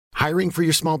Hiring for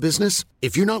your small business?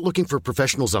 If you're not looking for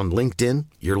professionals on LinkedIn,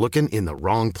 you're looking in the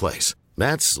wrong place.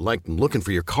 That's like looking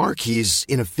for your car keys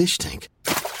in a fish tank.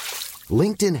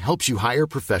 LinkedIn helps you hire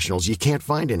professionals you can't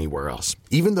find anywhere else,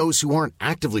 even those who aren't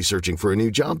actively searching for a new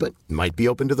job but might be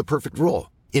open to the perfect role.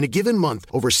 In a given month,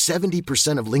 over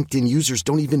 70% of LinkedIn users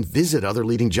don't even visit other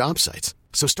leading job sites.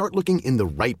 So start looking in the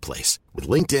right place. With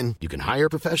LinkedIn, you can hire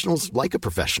professionals like a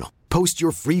professional. Post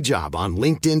your free job on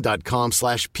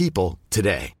linkedin.com/people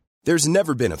today. There's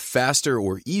never been a faster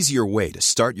or easier way to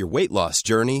start your weight loss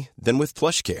journey than with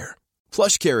PlushCare.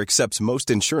 PlushCare accepts most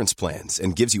insurance plans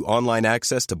and gives you online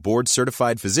access to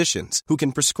board-certified physicians who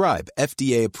can prescribe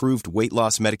FDA-approved weight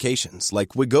loss medications like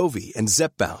Wegovy and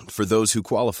Zepbound for those who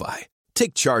qualify.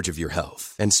 Take charge of your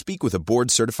health and speak with a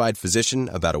board-certified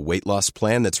physician about a weight loss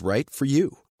plan that's right for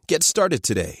you. Get started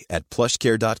today at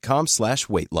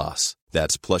plushcare.com/weight loss.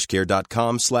 That's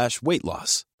plushcare.com/weight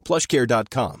loss.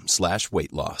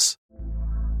 plushcare.com/weight loss.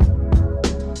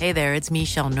 Hey there, it's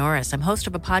Michelle Norris. I'm host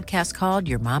of a podcast called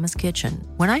Your Mama's Kitchen.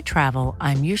 When I travel,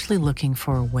 I'm usually looking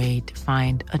for a way to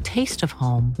find a taste of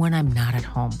home when I'm not at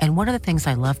home. And one of the things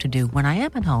I love to do when I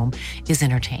am at home is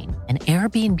entertain. And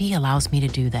Airbnb allows me to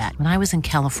do that. When I was in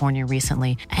California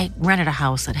recently, I rented a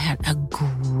house that had a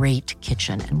great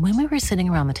kitchen. And when we were sitting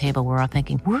around the table, we're all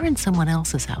thinking, we're in someone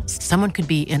else's house. Someone could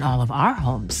be in all of our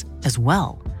homes as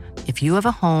well. If you have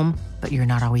a home, but you're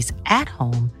not always at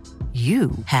home,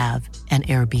 you have an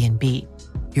Airbnb.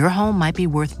 Your home might be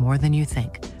worth more than you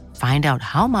think. Find out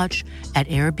how much at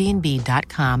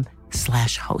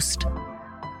airbnb.com/host.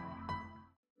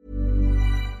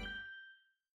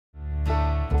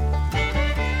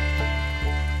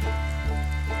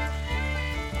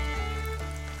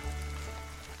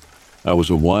 I was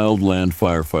a wildland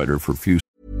firefighter for few.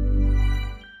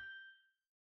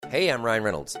 Hey, I'm Ryan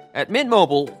Reynolds. At Mint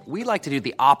Mobile, we like to do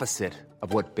the opposite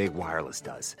of what Big Wireless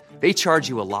does. They charge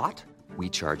you a lot, we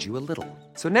charge you a little.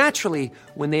 So naturally,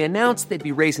 when they announced they'd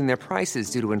be raising their prices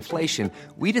due to inflation,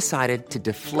 we decided to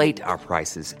deflate our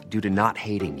prices due to not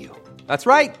hating you. That's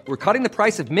right. We're cutting the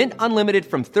price of Mint Unlimited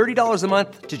from $30 a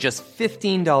month to just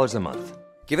 $15 a month.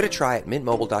 Give it a try at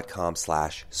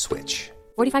mintmobile.com/switch.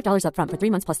 $45 up front for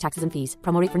 3 months plus taxes and fees.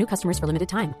 Promo rate for new customers for limited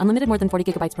time. Unlimited more than 40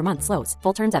 gigabytes per month slows.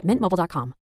 Full terms at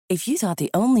mintmobile.com. If you thought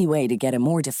the only way to get a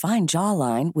more defined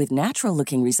jawline with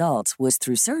natural-looking results was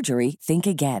through surgery, think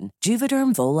again.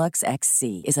 Juvederm Volux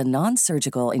XC is a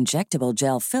non-surgical injectable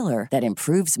gel filler that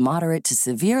improves moderate to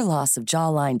severe loss of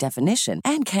jawline definition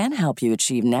and can help you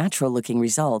achieve natural-looking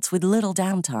results with little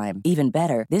downtime. Even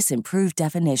better, this improved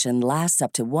definition lasts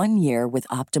up to 1 year with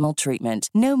optimal treatment.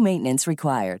 No maintenance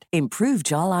required. Improve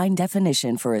jawline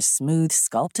definition for a smooth,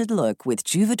 sculpted look with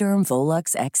Juvederm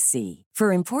Volux XC.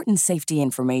 For important safety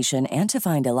information and to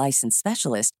find a licensed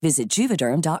specialist, visit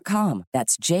Juvederm.com.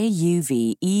 That's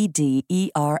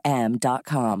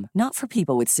JUVEDERM.com. Not for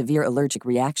people with severe allergic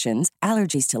reactions,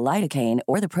 allergies to lidocaine,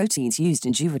 or the proteins used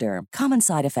in Juvederm. Common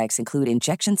side effects include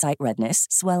injection site redness,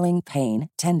 swelling, pain,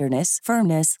 tenderness,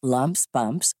 firmness, lumps,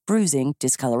 bumps, bruising,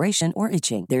 discoloration, or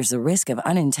itching. There's a risk of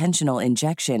unintentional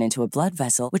injection into a blood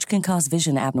vessel, which can cause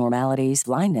vision abnormalities,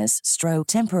 blindness, stroke,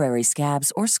 temporary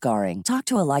scabs, or scarring. Talk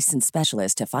to a licensed specialist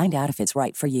to find out if it's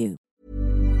right for you.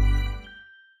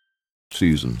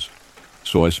 Seasons.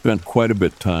 So I spent quite a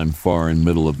bit time far in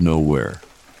middle of nowhere.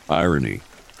 Irony.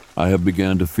 I have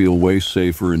begun to feel way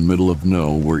safer in middle of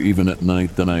nowhere even at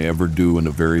night than I ever do in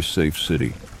a very safe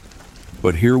city.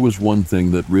 But here was one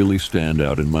thing that really stand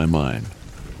out in my mind.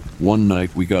 One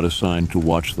night we got assigned to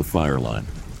watch the fire line.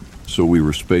 So we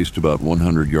were spaced about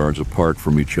 100 yards apart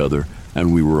from each other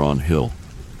and we were on hill.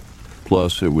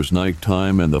 Plus, it was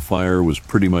nighttime and the fire was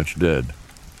pretty much dead.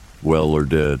 Well or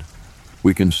dead.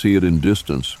 We can see it in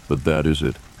distance, but that is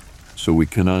it. So we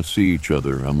cannot see each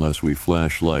other unless we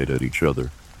flash light at each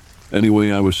other. Anyway,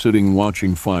 I was sitting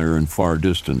watching fire in far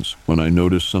distance when I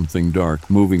noticed something dark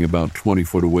moving about 20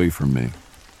 foot away from me.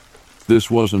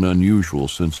 This wasn't unusual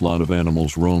since a lot of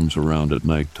animals roams around at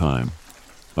nighttime.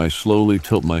 I slowly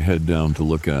tilt my head down to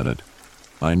look at it.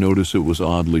 I notice it was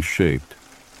oddly shaped.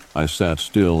 I sat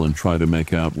still and tried to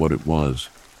make out what it was.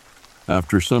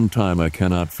 After some time, I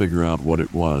cannot figure out what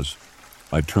it was.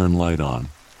 I turned light on.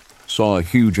 Saw a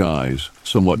huge eyes,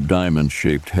 somewhat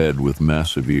diamond-shaped head with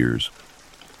massive ears.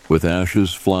 With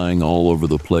ashes flying all over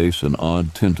the place and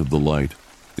odd tint of the light,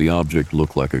 the object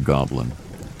looked like a goblin.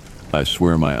 I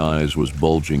swear my eyes was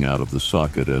bulging out of the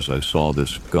socket as I saw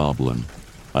this goblin.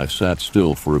 I sat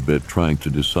still for a bit trying to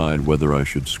decide whether I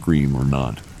should scream or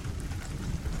not.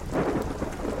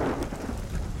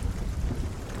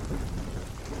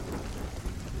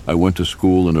 I went to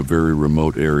school in a very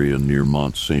remote area near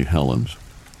Mont St. Helens.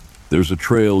 There's a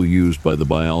trail used by the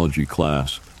biology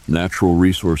class, natural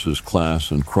resources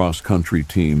class, and cross-country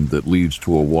team that leads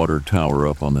to a water tower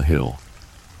up on the hill.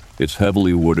 It's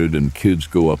heavily wooded and kids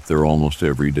go up there almost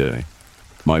every day.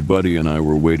 My buddy and I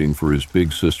were waiting for his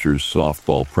big sister's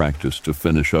softball practice to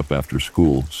finish up after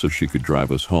school so she could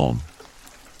drive us home.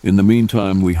 In the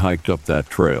meantime, we hiked up that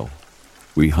trail.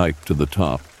 We hiked to the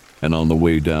top, and on the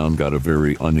way down got a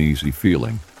very uneasy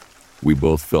feeling. We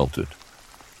both felt it.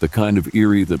 The kind of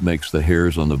eerie that makes the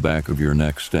hairs on the back of your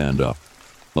neck stand up,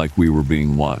 like we were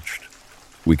being watched.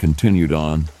 We continued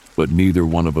on, but neither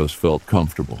one of us felt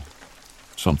comfortable.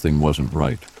 Something wasn't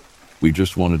right. We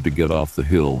just wanted to get off the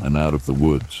hill and out of the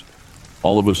woods.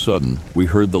 All of a sudden, we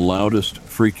heard the loudest,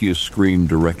 freakiest scream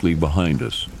directly behind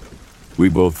us. We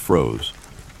both froze.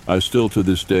 I still to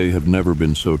this day have never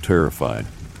been so terrified.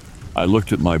 I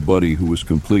looked at my buddy who was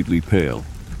completely pale.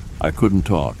 I couldn't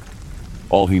talk.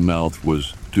 All he mouthed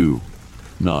was, "Do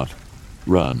not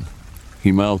run."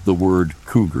 He mouthed the word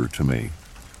cougar to me.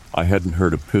 I hadn't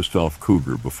heard a pissed-off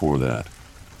cougar before that.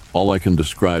 All I can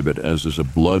describe it as is a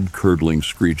blood-curdling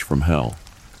screech from hell.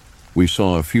 We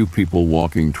saw a few people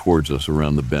walking towards us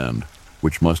around the bend,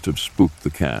 which must have spooked the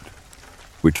cat.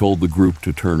 We told the group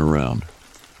to turn around.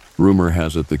 Rumor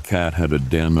has it the cat had a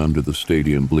den under the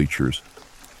stadium bleachers.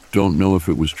 Don't know if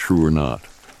it was true or not.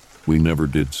 We never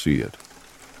did see it.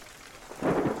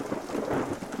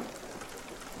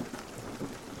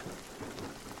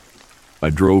 I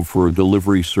drove for a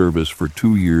delivery service for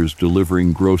 2 years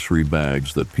delivering grocery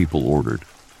bags that people ordered.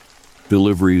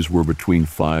 Deliveries were between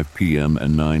 5 p.m.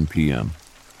 and 9 p.m.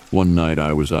 One night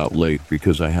I was out late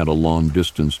because I had a long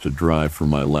distance to drive for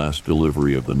my last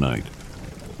delivery of the night.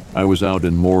 I was out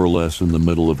in more or less in the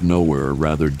middle of nowhere,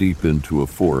 rather deep into a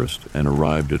forest, and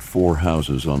arrived at 4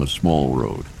 houses on a small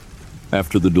road.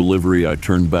 After the delivery, I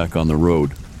turned back on the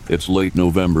road. It's late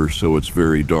November, so it's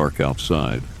very dark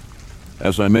outside.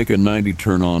 As I make a 90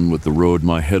 turn on with the road,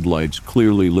 my headlights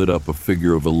clearly lit up a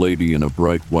figure of a lady in a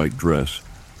bright white dress,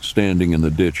 standing in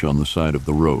the ditch on the side of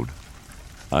the road.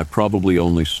 I probably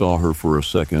only saw her for a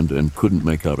second and couldn't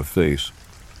make out a face,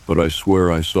 but I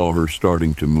swear I saw her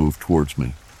starting to move towards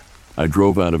me. I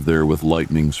drove out of there with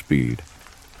lightning speed.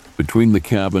 Between the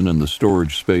cabin and the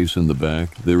storage space in the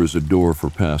back, there is a door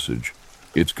for passage.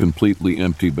 It's completely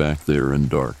empty back there and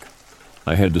dark.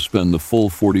 I had to spend the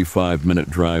full 45-minute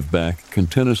drive back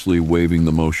continuously waving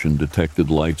the motion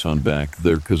detected lights on back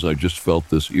there because I just felt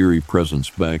this eerie presence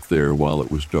back there while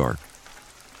it was dark.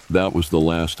 That was the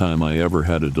last time I ever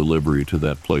had a delivery to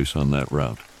that place on that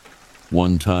route.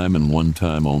 One time and one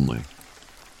time only.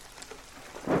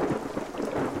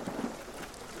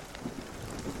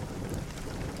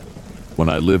 When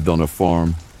I lived on a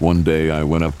farm, one day I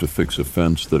went up to fix a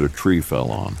fence that a tree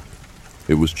fell on.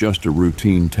 It was just a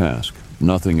routine task,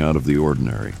 nothing out of the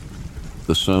ordinary.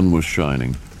 The sun was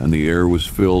shining, and the air was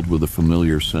filled with a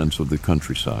familiar sense of the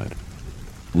countryside.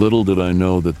 Little did I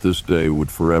know that this day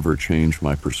would forever change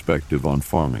my perspective on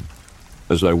farming.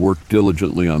 As I worked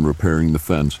diligently on repairing the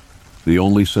fence, the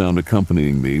only sound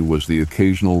accompanying me was the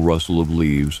occasional rustle of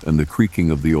leaves and the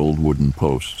creaking of the old wooden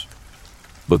posts.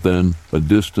 But then, a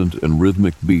distant and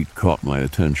rhythmic beat caught my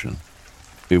attention.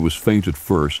 It was faint at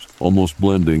first, almost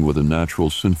blending with a natural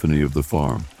symphony of the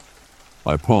farm.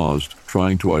 I paused,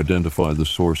 trying to identify the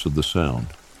source of the sound.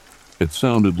 It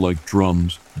sounded like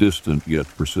drums, distant yet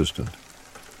persistent.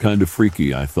 Kind of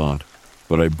freaky, I thought,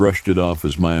 but I brushed it off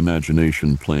as my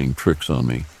imagination playing tricks on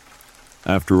me.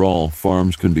 After all,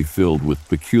 farms can be filled with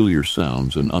peculiar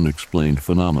sounds and unexplained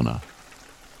phenomena.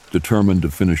 Determined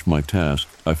to finish my task,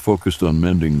 I focused on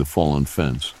mending the fallen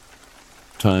fence.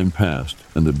 Time passed,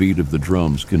 and the beat of the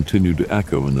drums continued to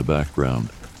echo in the background,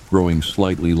 growing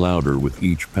slightly louder with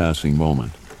each passing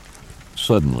moment.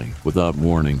 Suddenly, without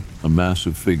warning, a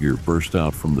massive figure burst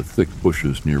out from the thick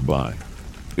bushes nearby.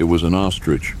 It was an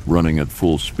ostrich running at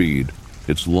full speed,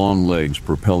 its long legs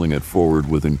propelling it forward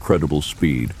with incredible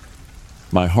speed.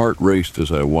 My heart raced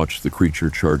as I watched the creature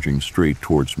charging straight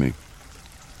towards me.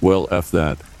 Well, F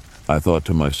that, I thought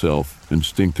to myself,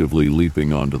 instinctively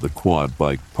leaping onto the quad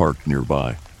bike parked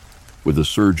nearby. With a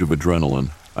surge of adrenaline,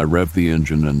 I revved the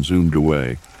engine and zoomed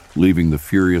away, leaving the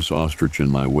furious ostrich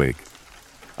in my wake.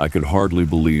 I could hardly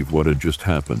believe what had just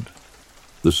happened.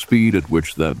 The speed at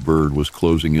which that bird was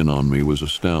closing in on me was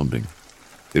astounding.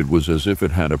 It was as if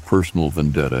it had a personal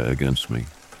vendetta against me.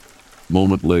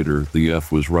 Moment later, the F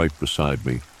was right beside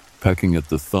me, pecking at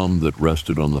the thumb that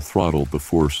rested on the throttle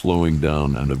before slowing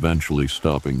down and eventually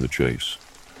stopping the chase.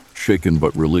 Shaken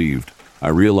but relieved, I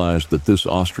realized that this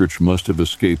ostrich must have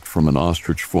escaped from an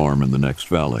ostrich farm in the next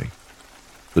valley.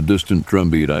 The distant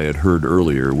drumbeat I had heard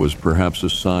earlier was perhaps a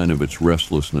sign of its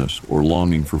restlessness or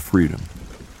longing for freedom.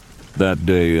 That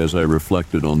day, as I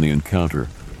reflected on the encounter,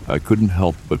 I couldn't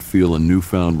help but feel a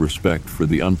newfound respect for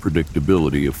the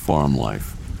unpredictability of farm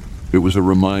life. It was a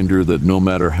reminder that no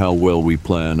matter how well we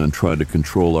plan and try to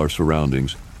control our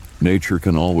surroundings, nature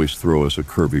can always throw us a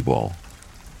curveball.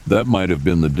 That might have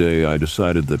been the day I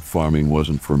decided that farming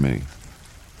wasn't for me.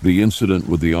 The incident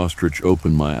with the ostrich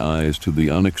opened my eyes to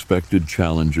the unexpected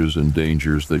challenges and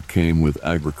dangers that came with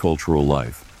agricultural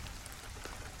life.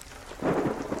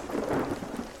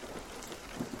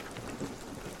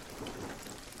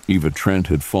 Eva Trent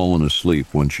had fallen asleep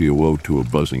when she awoke to a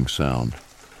buzzing sound.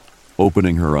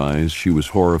 Opening her eyes, she was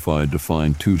horrified to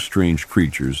find two strange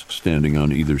creatures standing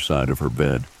on either side of her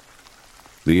bed.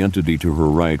 The entity to her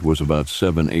right was about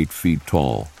 7-8 feet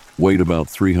tall, weighed about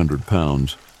 300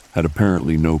 pounds, had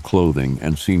apparently no clothing,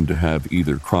 and seemed to have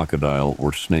either crocodile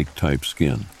or snake-type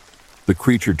skin. The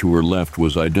creature to her left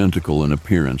was identical in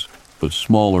appearance, but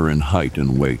smaller in height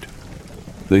and weight.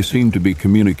 They seemed to be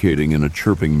communicating in a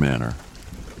chirping manner.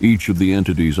 Each of the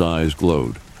entity's eyes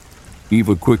glowed.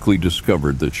 Eva quickly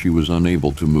discovered that she was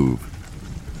unable to move.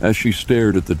 As she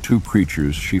stared at the two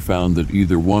creatures, she found that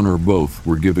either one or both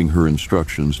were giving her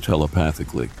instructions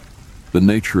telepathically. The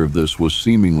nature of this was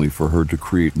seemingly for her to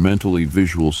create mentally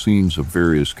visual scenes of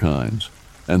various kinds,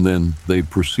 and then they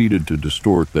proceeded to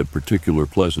distort that particular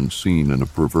pleasant scene in a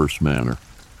perverse manner.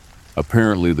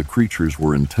 Apparently, the creatures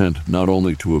were intent not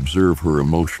only to observe her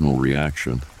emotional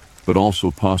reaction, but also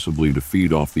possibly to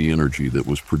feed off the energy that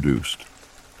was produced.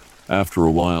 After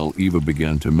a while, Eva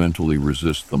began to mentally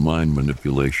resist the mind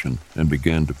manipulation and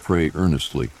began to pray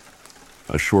earnestly.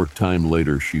 A short time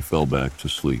later, she fell back to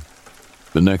sleep.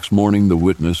 The next morning, the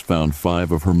witness found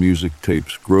 5 of her music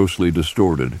tapes grossly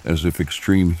distorted, as if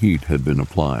extreme heat had been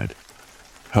applied.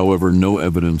 However, no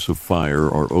evidence of fire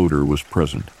or odor was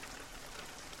present.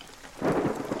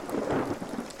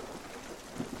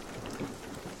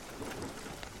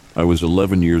 I was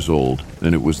 11 years old,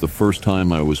 and it was the first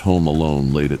time I was home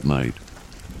alone late at night.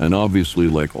 And obviously,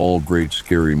 like all great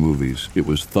scary movies, it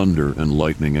was thunder and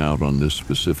lightning out on this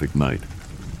specific night.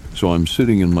 So I'm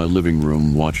sitting in my living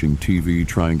room watching TV,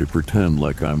 trying to pretend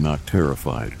like I'm not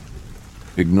terrified.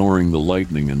 Ignoring the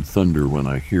lightning and thunder when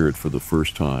I hear it for the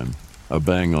first time, a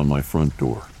bang on my front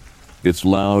door. It's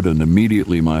loud and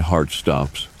immediately my heart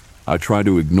stops. I try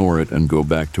to ignore it and go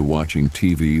back to watching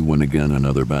TV when again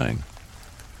another bang.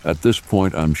 At this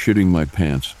point, I'm shitting my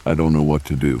pants. I don't know what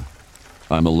to do.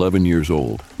 I'm 11 years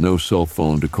old, no cell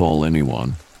phone to call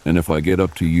anyone, and if I get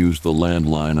up to use the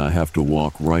landline, I have to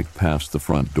walk right past the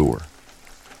front door.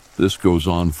 This goes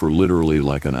on for literally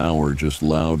like an hour, just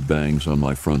loud bangs on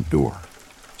my front door.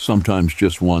 Sometimes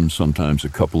just one, sometimes a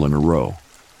couple in a row.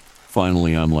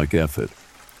 Finally, I'm like, F it.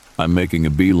 I'm making a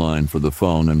beeline for the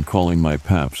phone and calling my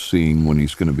paps, seeing when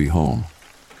he's going to be home.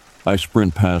 I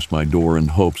sprint past my door in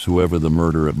hopes whoever the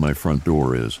murderer at my front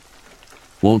door is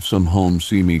won't some home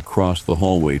see me cross the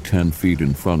hallway 10 feet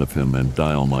in front of him and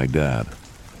dial my dad.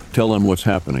 Tell him what's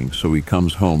happening so he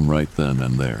comes home right then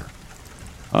and there.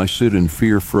 I sit in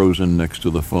fear frozen next to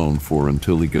the phone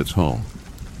until he gets home.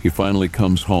 He finally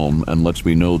comes home and lets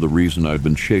me know the reason I've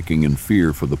been shaking in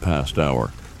fear for the past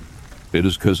hour. It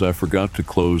is because I forgot to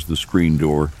close the screen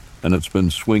door and it's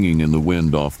been swinging in the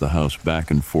wind off the house back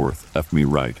and forth. F me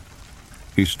right.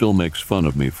 He still makes fun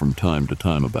of me from time to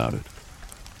time about it.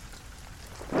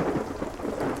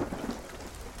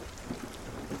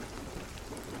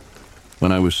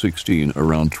 When I was 16,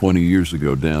 around 20 years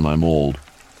ago, damn, I'm old,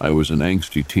 I was an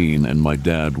angsty teen and my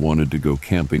dad wanted to go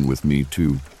camping with me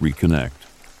to reconnect.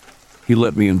 He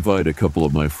let me invite a couple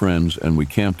of my friends and we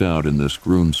camped out in this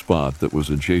groomed spot that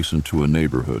was adjacent to a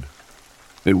neighborhood.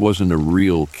 It wasn't a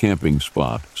real camping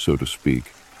spot, so to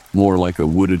speak. More like a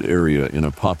wooded area in a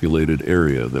populated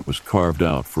area that was carved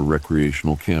out for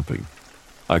recreational camping.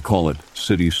 I call it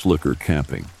city slicker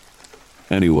camping.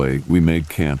 Anyway, we made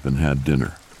camp and had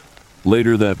dinner.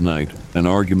 Later that night, an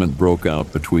argument broke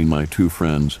out between my two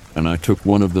friends, and I took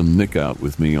one of them, Nick, out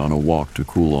with me on a walk to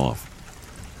cool off.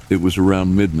 It was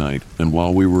around midnight, and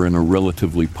while we were in a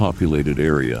relatively populated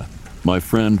area, my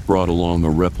friend brought along a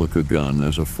replica gun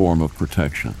as a form of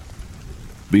protection.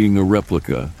 Being a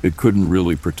replica, it couldn't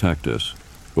really protect us,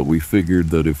 but we figured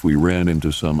that if we ran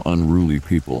into some unruly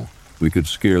people, we could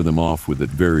scare them off with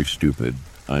it. Very stupid,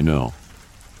 I know.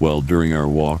 Well, during our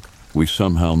walk, we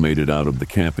somehow made it out of the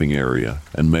camping area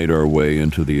and made our way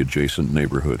into the adjacent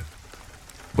neighborhood.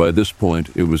 By this point,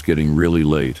 it was getting really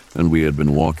late, and we had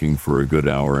been walking for a good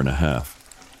hour and a half.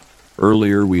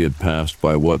 Earlier, we had passed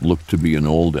by what looked to be an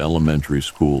old elementary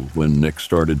school when Nick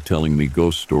started telling me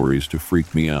ghost stories to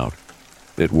freak me out.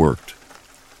 It worked.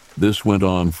 This went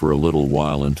on for a little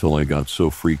while until I got so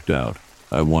freaked out,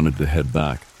 I wanted to head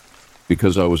back.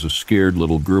 Because I was a scared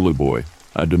little girly boy,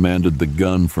 I demanded the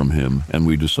gun from him and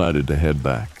we decided to head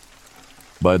back.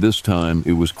 By this time,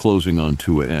 it was closing on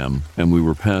 2 a.m. and we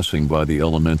were passing by the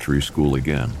elementary school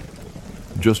again.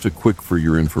 Just a quick for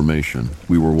your information,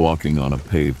 we were walking on a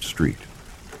paved street.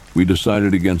 We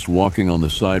decided against walking on the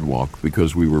sidewalk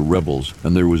because we were rebels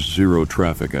and there was zero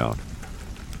traffic out.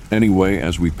 Anyway,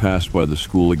 as we passed by the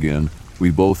school again, we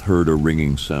both heard a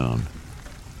ringing sound.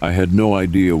 I had no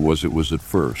idea what it was at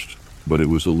first, but it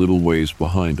was a little ways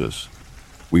behind us.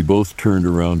 We both turned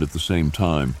around at the same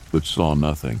time, but saw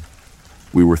nothing.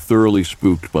 We were thoroughly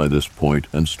spooked by this point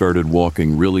and started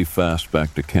walking really fast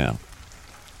back to camp.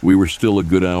 We were still a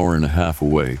good hour and a half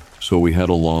away, so we had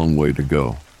a long way to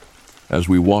go. As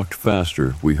we walked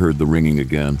faster, we heard the ringing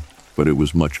again, but it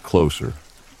was much closer.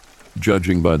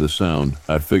 Judging by the sound,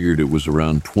 I figured it was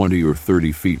around 20 or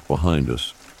 30 feet behind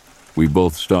us. We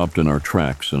both stopped in our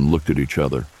tracks and looked at each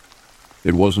other.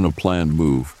 It wasn't a planned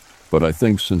move, but I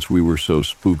think since we were so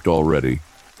spooked already,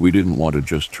 we didn't want to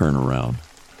just turn around.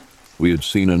 We had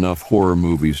seen enough horror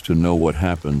movies to know what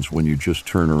happens when you just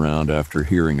turn around after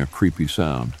hearing a creepy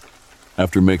sound.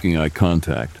 After making eye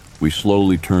contact, we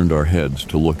slowly turned our heads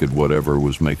to look at whatever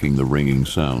was making the ringing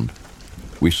sound.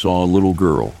 We saw a little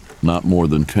girl, not more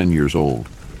than 10 years old,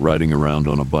 riding around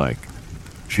on a bike.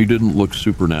 She didn't look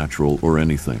supernatural or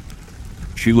anything.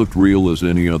 She looked real as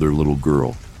any other little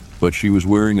girl, but she was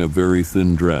wearing a very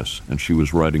thin dress and she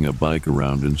was riding a bike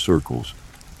around in circles.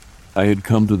 I had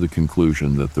come to the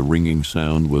conclusion that the ringing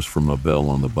sound was from a bell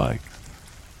on the bike.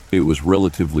 It was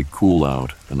relatively cool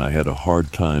out and I had a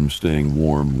hard time staying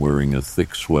warm wearing a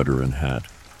thick sweater and hat.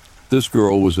 This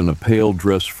girl was in a pale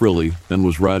dress frilly and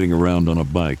was riding around on a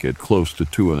bike at close to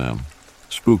 2 a.m.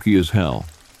 Spooky as hell,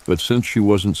 but since she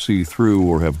wasn't see-through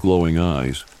or have glowing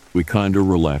eyes, we kinda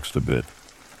relaxed a bit.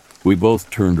 We both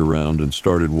turned around and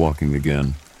started walking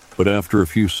again, but after a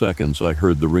few seconds I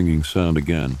heard the ringing sound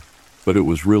again, but it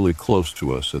was really close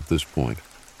to us at this point,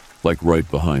 like right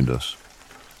behind us.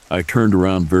 I turned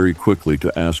around very quickly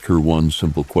to ask her one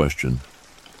simple question.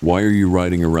 Why are you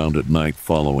riding around at night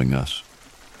following us?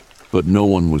 But no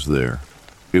one was there.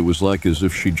 It was like as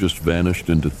if she just vanished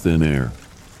into thin air.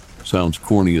 Sounds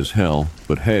corny as hell,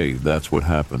 but hey, that's what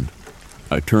happened.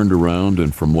 I turned around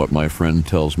and from what my friend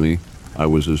tells me, I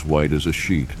was as white as a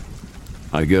sheet.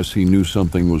 I guess he knew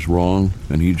something was wrong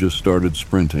and he just started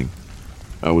sprinting.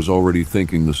 I was already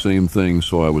thinking the same thing,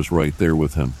 so I was right there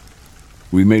with him.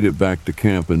 We made it back to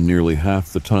camp in nearly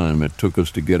half the time it took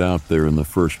us to get out there in the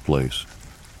first place.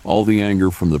 All the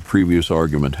anger from the previous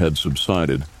argument had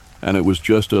subsided, and it was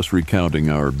just us recounting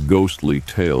our ghostly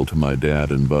tale to my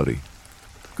dad and buddy.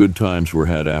 Good times were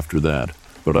had after that,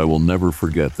 but I will never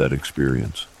forget that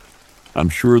experience. I'm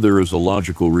sure there is a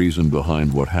logical reason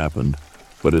behind what happened,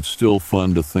 but it's still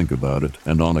fun to think about it,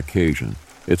 and on occasion,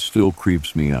 it still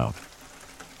creeps me out.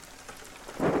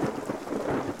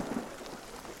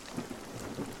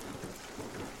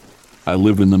 I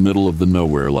live in the middle of the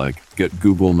nowhere, get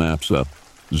Google Maps up.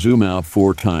 Zoom out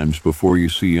 4 times before you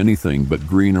see anything but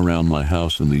green around my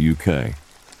house in the UK.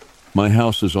 My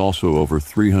house is also over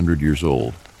 300 years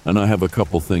old, and I have a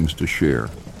couple things to share.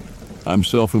 I'm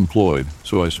self-employed,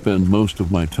 so I spend most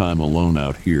of my time alone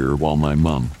out here while my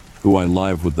mum, who I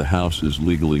live with the house is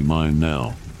legally mine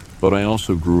now, but I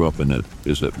also grew up in it,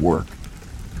 is at work.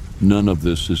 None of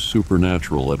this is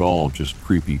supernatural at all, just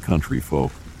creepy country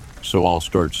folk. So I'll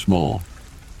start small.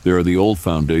 There are the old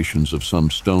foundations of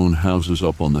some stone houses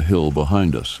up on the hill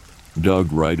behind us,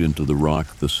 dug right into the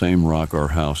rock, the same rock our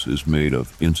house is made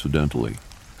of, incidentally.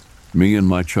 Me and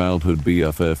my childhood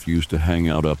BFF used to hang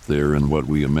out up there in what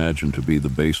we imagine to be the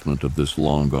basement of this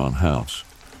long-gone house.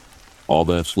 All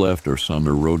that's left are some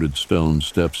eroded stone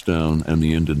steps down and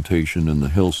the indentation in the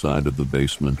hillside of the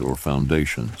basement or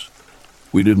foundations.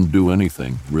 We didn't do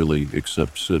anything, really,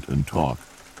 except sit and talk.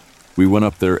 We went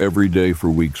up there every day for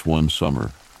weeks one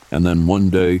summer, and then one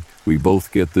day we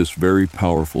both get this very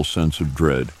powerful sense of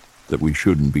dread that we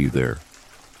shouldn't be there.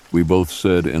 We both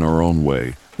said in our own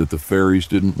way that the fairies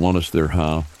didn't want us there,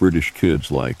 British kids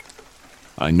like.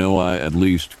 I know I, at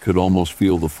least, could almost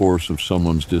feel the force of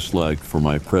someone's dislike for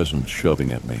my presence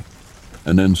shoving at me.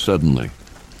 And then suddenly,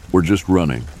 we're just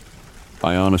running.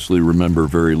 I honestly remember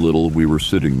very little. We were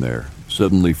sitting there,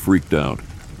 suddenly freaked out,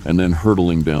 and then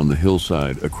hurtling down the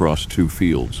hillside across 2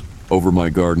 fields, over my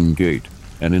garden gate,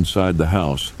 and inside the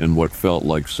house in what felt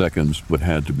like seconds but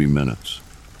had to be minutes.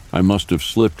 I must have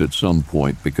slipped at some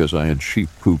point because I had sheep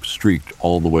poop streaked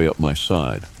all the way up my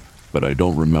side, but I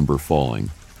don't remember falling.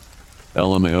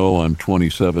 LMAO, I'm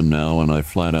 27 now and I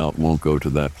flat out won't go to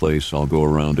that place. I'll go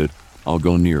around it. I'll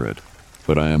go near it.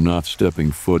 But I am not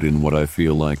stepping foot in what I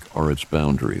feel like are its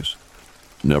boundaries.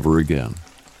 Never again.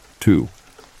 2.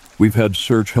 We've had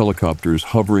search helicopters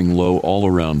hovering low all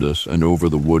around us and over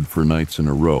the wood for nights in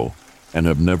a row, and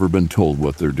have never been told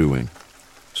what they're doing.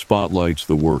 Spotlights,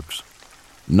 the works.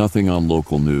 Nothing on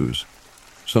local news.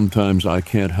 Sometimes I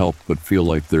can't help but feel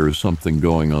like there is something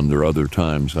going on there. Other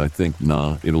times I think,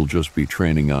 nah, it'll just be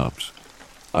training ops.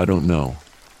 I don't know.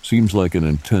 Seems like an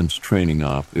intense training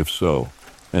op, if so.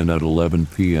 And at 11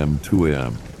 p.m., 2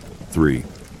 a.m. 3.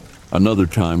 Another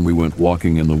time we went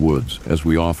walking in the woods, as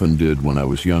we often did when I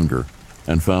was younger,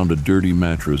 and found a dirty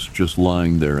mattress just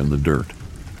lying there in the dirt.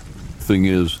 Thing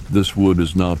is, this wood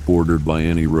is not bordered by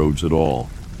any roads at all,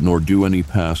 nor do any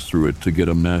pass through it. To get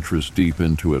a mattress deep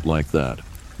into it like that,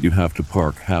 you have to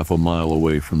park half a mile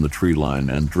away from the tree line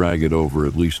and drag it over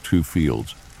at least 2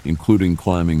 fields, including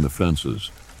climbing the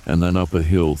fences, and then up a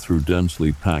hill through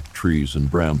densely packed trees and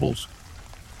brambles.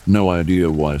 No idea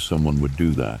why someone would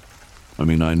do that. I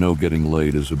mean, I know getting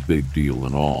laid is a big deal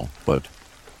and all, but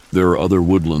there are other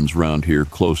woodlands round here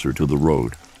closer to the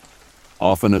road.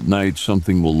 Often at night,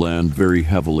 something will land very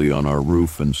heavily on our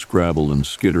roof and scrabble and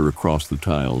skitter across the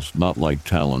tiles, not like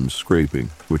talons scraping,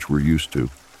 which we're used to,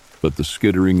 but the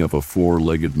skittering of a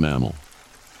 4-legged mammal.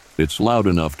 It's loud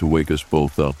enough to wake us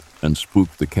both up and spook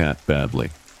the cat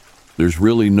badly. There's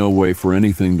really no way for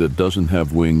anything that doesn't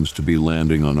have wings to be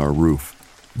landing on our roof,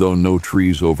 though no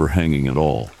trees overhanging at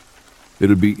all.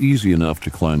 It'd be easy enough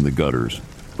to climb the gutters,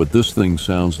 but this thing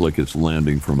sounds like it's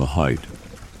landing from a height.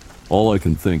 All I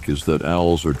can think is that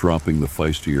owls are dropping the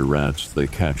feistier rats they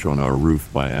catch on our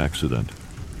roof by accident,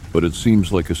 but it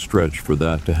seems like a stretch for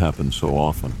that to happen so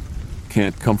often.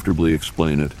 Can't comfortably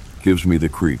explain it, gives me the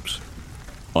creeps.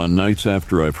 On nights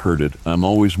after I've heard it, I'm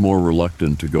always more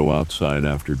reluctant to go outside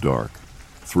after dark.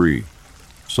 3.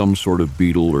 Some sort of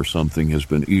beetle or something has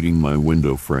been eating my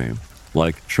window frame,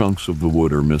 like chunks of the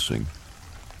wood are missing.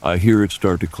 I hear it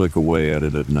start to click away at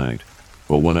it at night,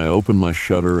 but when I open my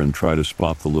shutter and try to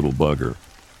spot the little bugger,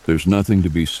 there's nothing to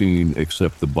be seen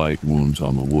except the bite wounds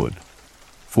on the wood.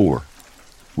 4.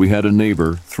 We had a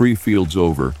neighbor 3 fields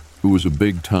over who was a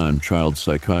big-time child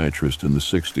psychiatrist in the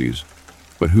 60s,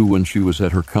 but who, when she was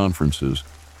at her conferences,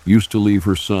 used to leave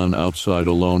her son outside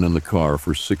alone in the car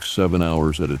for 6-7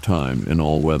 hours at a time in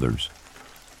all weathers.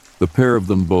 The pair of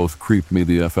them both creeped me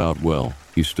the F out. Well,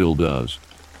 he still does.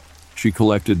 She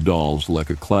collected dolls like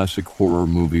a classic horror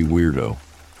movie weirdo,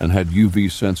 and had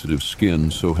UV-sensitive skin,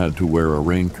 so had to wear a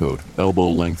raincoat,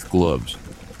 elbow-length gloves,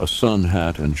 a sun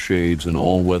hat, and shades in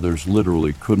all weathers.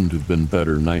 Literally couldn't have been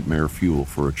better nightmare fuel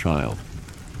for a child.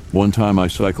 One time I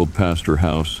cycled past her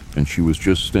house, and she was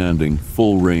just standing,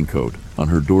 full raincoat, on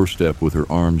her doorstep with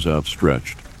her arms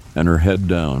outstretched, and her head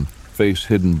down, face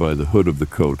hidden by the hood of the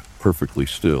coat, perfectly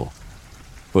still.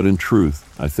 But in truth,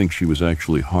 I think she was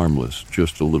actually harmless,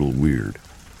 just a little weird.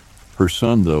 Her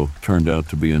son, though, turned out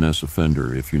to be an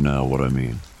ex-offender, if you know what I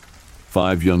mean.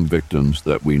 5 young victims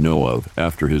that we know of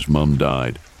after his mom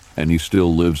died, and he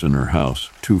still lives in her house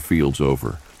 2 fields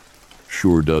over.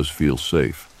 Sure does feel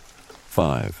safe.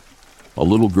 5. A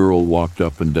little girl walked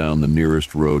up and down the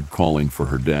nearest road calling for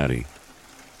her daddy.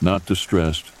 Not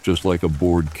distressed, just like a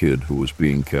bored kid who was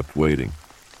being kept waiting.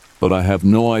 But I have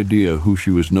no idea who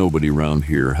she was. Nobody round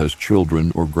here has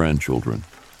children or grandchildren.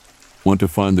 Went to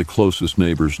find the closest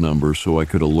neighbor's number so I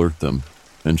could alert them,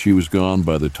 and she was gone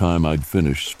by the time I'd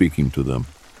finished speaking to them.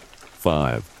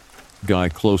 5. Guy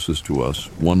closest to us,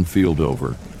 1 field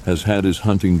over, has had his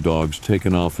hunting dogs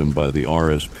taken off him by the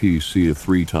RSPCA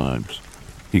 3 times.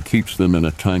 He keeps them in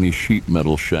a tiny sheet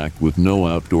metal shack with no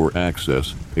outdoor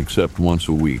access except once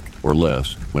a week or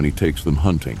less when he takes them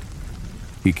hunting.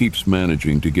 He keeps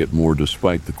managing to get more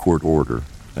despite the court order,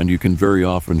 and you can very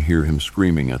often hear him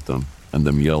screaming at them and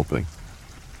them yelping.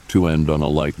 To end on a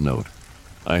light note,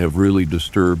 I have really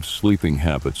disturbed sleeping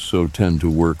habits, so tend to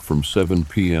work from 7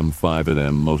 p.m. 5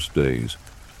 a.m. most days,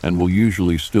 and will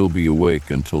usually still be awake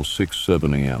until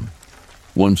 6-7 a.m.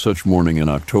 One such morning in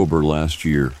October last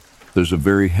year, there's a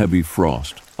very heavy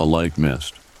frost, a light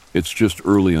mist. It's just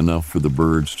early enough for the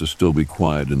birds to still be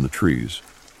quiet in the trees.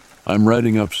 I'm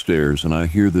riding upstairs and I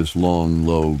hear this long,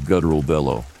 low, guttural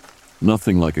bellow.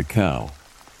 Nothing like a cow.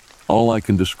 All I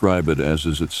can describe it as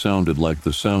is it sounded like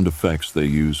the sound effects they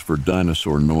use for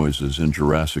dinosaur noises in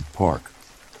Jurassic Park.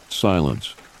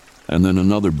 Silence. And then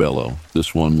another bellow,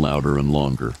 this one louder and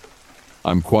longer.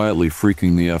 I'm quietly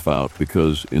freaking the F out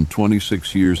because in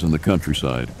 26 years in the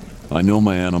countryside, I know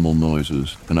my animal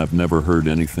noises and I've never heard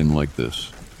anything like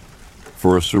this.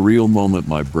 For a surreal moment,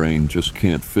 my brain just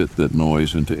can't fit that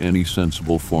noise into any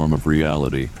sensible form of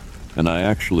reality, and I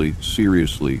actually,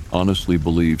 seriously, honestly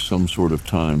believe some sort of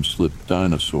time-slipped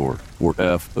dinosaur, or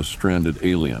a stranded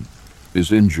alien,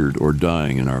 is injured or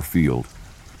dying in our field.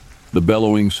 The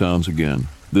bellowing sounds again,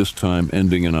 this time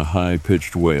ending in a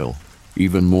high-pitched wail,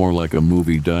 even more like a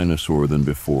movie dinosaur than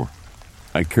before.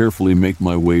 I carefully make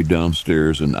my way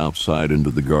downstairs and outside into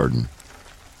the garden,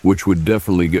 which would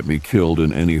definitely get me killed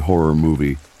in any horror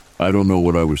movie. I don't know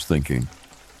what I was thinking.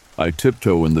 I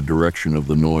tiptoe in the direction of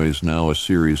the noise, now a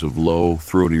series of low,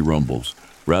 throaty rumbles,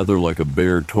 rather like a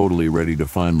bear totally ready to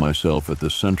find myself at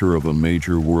the center of a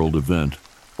major world event,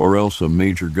 or else a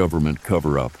major government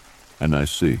cover-up. And I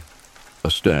see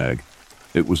a stag.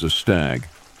 It was a stag.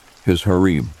 His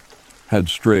harem had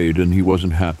strayed and he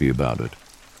wasn't happy about it.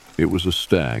 It was a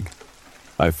stag.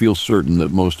 I feel certain that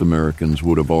most Americans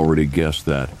would have already guessed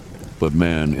that, but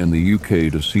man, in the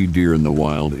UK to see deer in the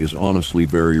wild is honestly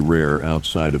very rare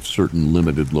outside of certain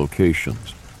limited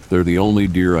locations. They're the only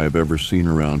deer I've ever seen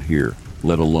around here,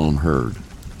 let alone heard.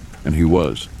 And he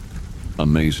was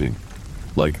amazing.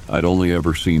 Like, I'd only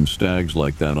ever seen stags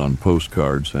like that on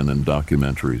postcards and in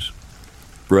documentaries.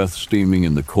 Breath steaming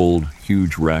in the cold,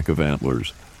 huge rack of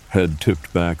antlers, head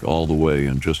tipped back all the way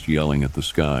and just yelling at the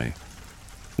sky.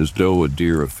 As though a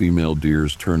deer of female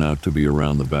deers turn out to be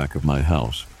around the back of my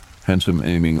house, hence him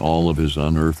aiming all of his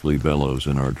unearthly bellows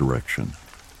in our direction.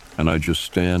 And I just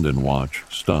stand and watch,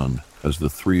 stunned, as the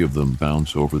three of them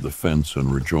bounce over the fence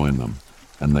and rejoin them,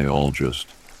 and they all just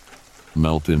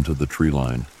melt into the tree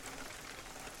line.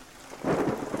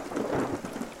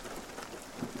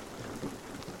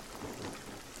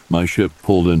 My ship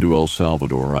pulled into El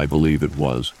Salvador, I believe it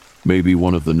was, maybe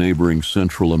one of the neighboring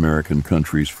Central American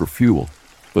countries, for fuel,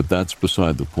 but that's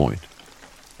beside the point.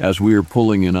 As we are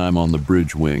pulling in, I'm on the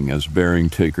bridge wing as bearing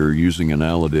taker, using an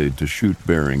alidade to shoot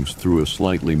bearings through a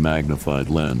slightly magnified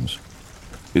lens.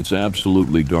 It's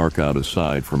absolutely dark out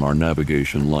aside from our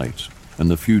navigation lights, and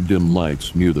the few dim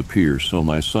lights near the pier, so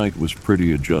my sight was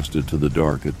pretty adjusted to the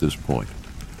dark at this point.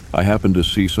 I happened to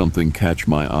see something catch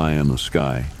my eye in the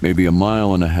sky, maybe 1.5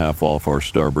 miles off our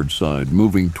starboard side,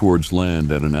 moving towards land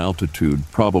at an altitude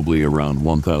probably around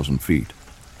 1,000 feet.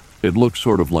 It looked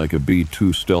sort of like a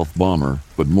B-2 stealth bomber,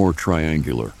 but more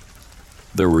triangular.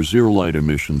 There were zero light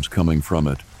emissions coming from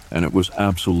it, and it was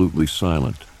absolutely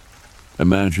silent.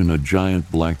 Imagine a giant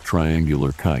black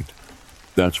triangular kite.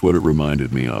 That's what it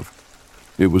reminded me of.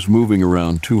 It was moving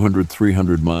around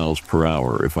 200-300 miles per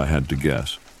hour, if I had to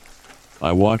guess.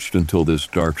 I watched until this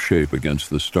dark shape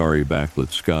against the starry backlit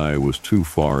sky was too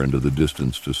far into the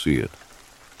distance to see it.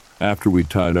 After we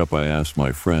tied up, I asked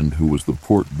my friend, who was the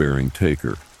port-bearing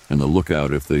taker, and the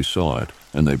lookout if they saw it,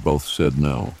 and they both said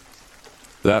no.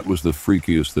 That was the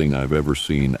freakiest thing I've ever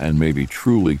seen, and maybe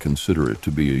truly consider it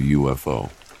to be a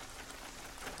UFO.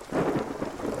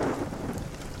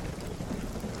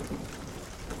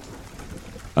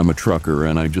 I'm a trucker,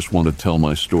 and I just want to tell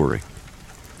my story.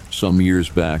 Some years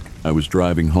back, I was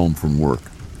driving home from work.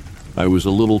 I was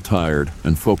a little tired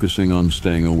and focusing on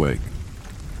staying awake.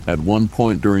 At one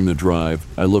point during the drive,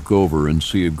 I look over and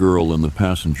see a girl in the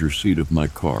passenger seat of my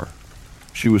car.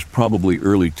 She was probably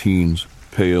early teens,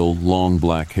 pale, long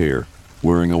black hair,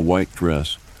 wearing a white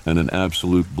dress and an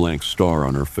absolute blank star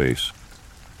on her face.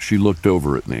 She looked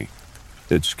over at me.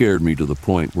 It scared me to the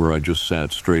point where I just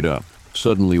sat straight up,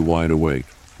 suddenly wide awake,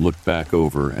 looked back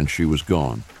over, and she was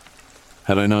gone.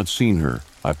 Had I not seen her,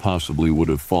 I possibly would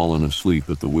have fallen asleep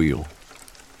at the wheel.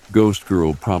 Ghost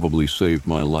Girl probably saved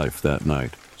my life that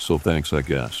night, so thanks, I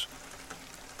guess.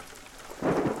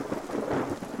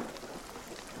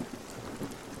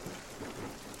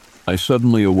 I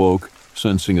suddenly awoke,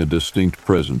 sensing a distinct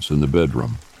presence in the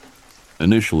bedroom.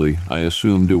 Initially, I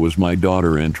assumed it was my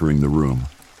daughter entering the room.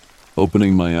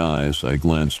 Opening my eyes, I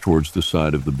glanced towards the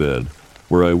side of the bed,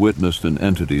 where I witnessed an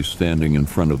entity standing in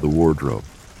front of the wardrobe.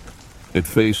 It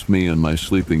faced me and my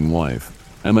sleeping wife,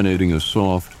 emanating a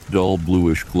soft, dull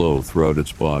bluish glow throughout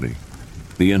its body.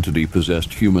 The entity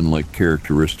possessed human-like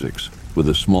characteristics, with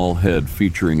a small head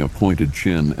featuring a pointed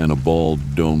chin and a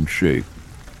bald, domed shape.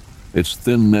 Its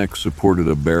thin neck supported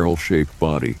a barrel-shaped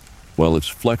body, while its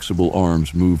flexible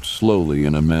arms moved slowly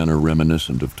in a manner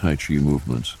reminiscent of Tai Chi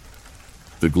movements.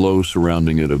 The glow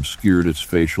surrounding it obscured its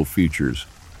facial features,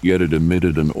 yet it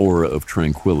emitted an aura of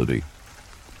tranquility.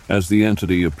 As the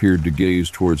entity appeared to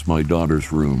gaze towards my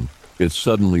daughter's room, it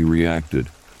suddenly reacted,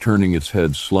 turning its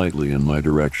head slightly in my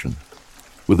direction.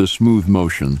 With a smooth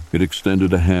motion, it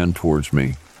extended a hand towards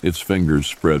me, its fingers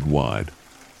spread wide.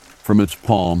 From its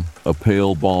palm, a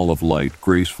pale ball of light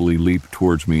gracefully leaped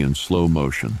towards me in slow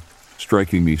motion,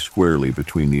 striking me squarely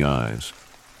between the eyes.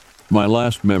 My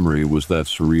last memory was that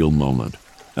surreal moment,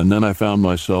 and then I found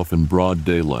myself in broad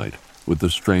daylight, with the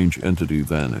strange entity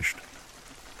vanished.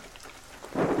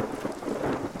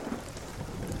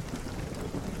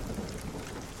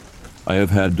 I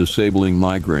have had disabling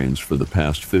migraines for the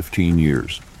past 15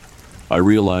 years. I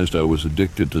realized I was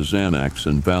addicted to Xanax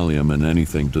and Valium and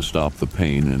anything to stop the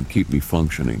pain and keep me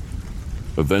functioning.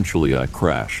 Eventually, I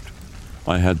crashed.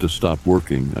 I had to stop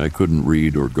working. I couldn't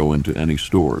read or go into any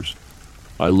stores.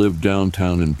 I lived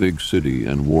downtown in big city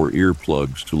and wore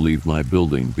earplugs to leave my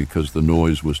building because the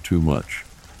noise was too much.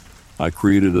 I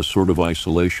created a sort of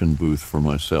isolation booth for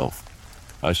myself.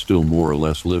 I still more or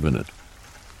less live in it.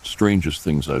 Strangest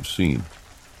things I've seen?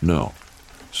 No.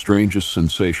 Strangest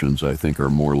sensations, I think, are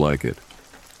more like it.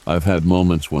 I've had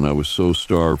moments when I was so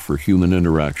starved for human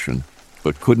interaction,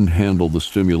 but couldn't handle the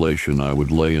stimulation. I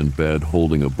would lay in bed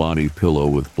holding a body pillow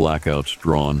with blackouts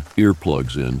drawn,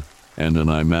 earplugs in, and an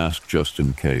eye mask just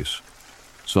in case.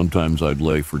 Sometimes I'd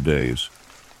lay for days.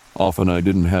 Often I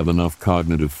didn't have enough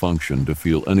cognitive function to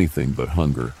feel anything but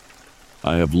hunger.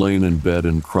 I have lain in bed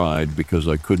and cried because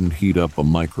I couldn't heat up a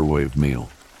microwave meal.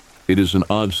 It is an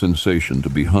odd sensation to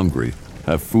be hungry,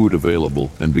 have food available,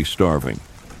 and be starving.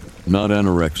 Not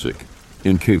anorexic,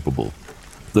 incapable.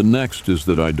 The next is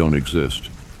that I don't exist.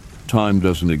 Time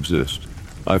doesn't exist.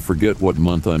 I forget what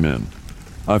month I'm in.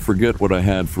 I forget what I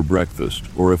had for breakfast,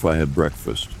 or if I had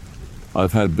breakfast.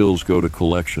 I've had bills go to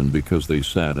collection because they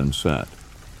sat and sat.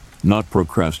 Not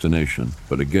procrastination,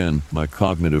 but again, my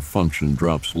cognitive function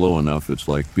drops low enough it's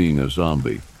like being a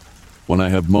zombie. When I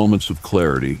have moments of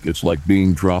clarity, it's like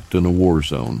being dropped in a war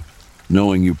zone,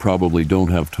 knowing you probably don't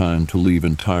have time to leave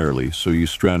entirely, so you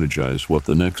strategize what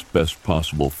the next best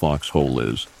possible foxhole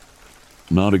is.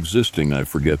 Not existing, I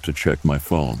forget to check my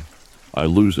phone. I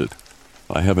lose it.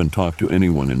 I haven't talked to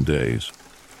anyone in days.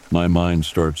 My mind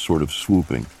starts sort of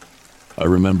swooping. I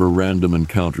remember random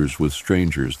encounters with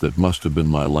strangers that must have been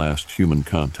my last human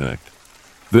contact,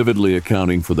 vividly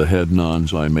accounting for the head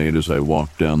nods I made as I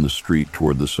walked down the street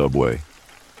toward the subway.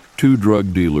 2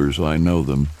 drug dealers, I know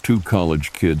them, 2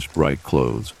 college kids, bright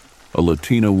clothes, a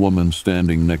Latina woman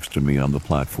standing next to me on the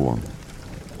platform.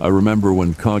 I remember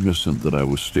when cognizant that I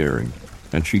was staring,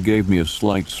 and she gave me a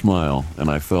slight smile, and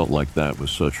I felt like that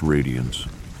was such radiance.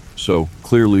 So,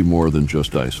 clearly more than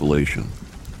just isolation.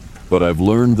 But I've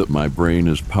learned that my brain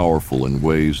is powerful in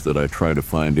ways that I try to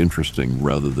find interesting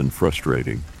rather than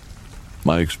frustrating.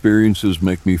 My experiences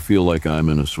make me feel like I'm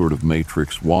in a sort of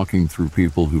matrix, walking through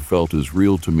people who felt as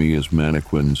real to me as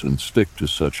mannequins and stick to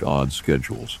such odd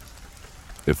schedules.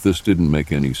 If this didn't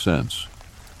make any sense,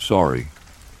 sorry.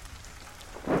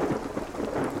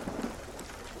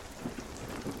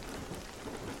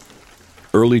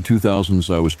 Early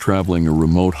 2000s, I was traveling a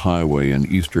remote highway in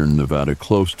eastern Nevada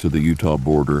close to the Utah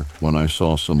border when I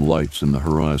saw some lights in the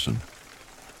horizon.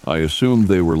 I assumed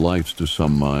they were lights to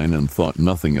some mine and thought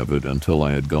nothing of it until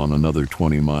I had gone another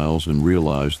 20 miles and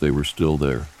realized they were still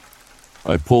there.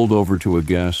 I pulled over to a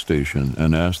gas station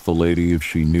and asked the lady if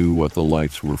she knew what the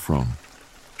lights were from.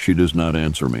 She does not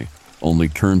answer me, only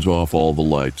turns off all the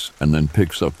lights and then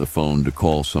picks up the phone to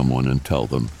call someone and tell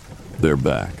them they're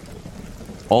back.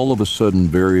 All of a sudden,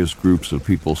 various groups of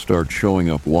people start showing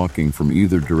up, walking from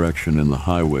either direction in the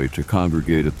highway to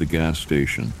congregate at the gas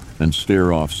station and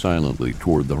stare off silently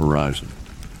toward the horizon.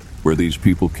 Where these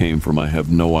people came from, I have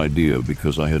no idea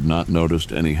because I had not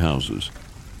noticed any houses.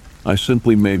 I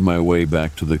simply made my way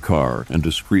back to the car and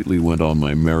discreetly went on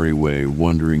my merry way,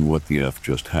 wondering what the F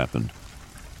just happened.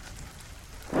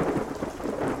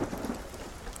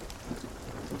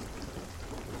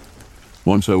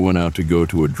 Once I went out to go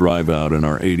to a drive out in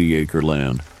our 80-acre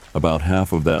land. About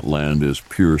half of that land is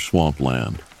pure swamp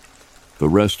land. The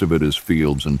rest of it is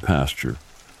fields and pasture.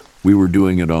 We were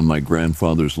doing it on my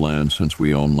grandfather's land since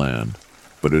we own land,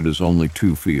 but it is only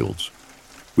 2 fields.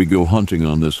 We go hunting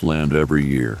on this land every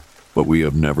year, but we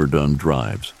have never done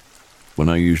drives. When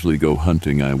I usually go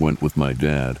hunting, I went with my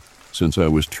dad, since I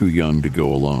was too young to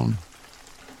go alone.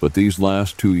 But these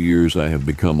last 2 years I have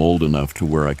become old enough to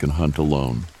where I can hunt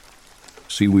alone.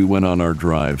 See, we went on our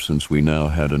drive since we now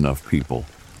had enough people.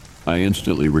 I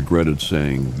instantly regretted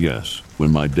saying yes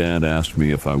when my dad asked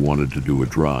me if I wanted to do a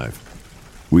drive.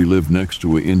 We live next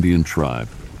to an Indian tribe.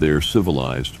 They are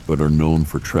civilized, but are known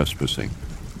for trespassing.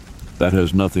 That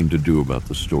has nothing to do about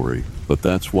the story, but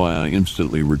that's why I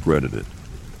instantly regretted it.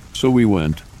 So we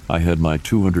went. I had my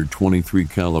 .223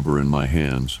 caliber in my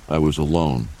hands. I was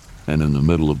alone, and in the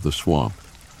middle of the swamp.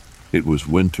 It was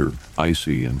winter,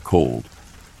 icy and cold.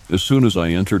 As soon as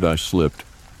I entered, I slipped.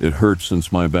 It hurt since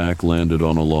my back landed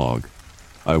on a log.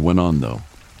 I went on though.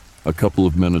 A couple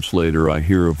of minutes later, I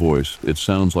hear a voice. It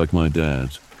sounds like my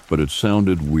dad's. but it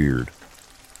sounded weird.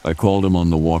 I called him on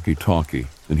the walkie-talkie,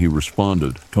 and he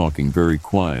responded, talking very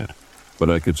quiet, but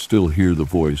I could still hear the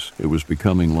voice. It was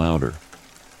becoming louder.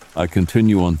 I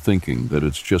continue on thinking that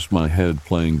it's just my head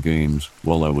playing games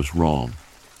while I was wrong.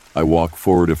 I walk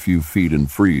forward a few feet and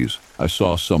freeze. I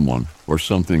saw someone or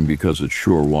something because it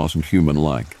sure wasn't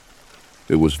human-like.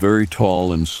 It was very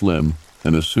tall and slim,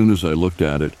 and as soon as I looked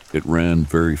at it, it ran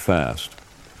very fast.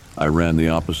 I ran the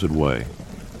opposite way.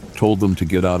 Told them to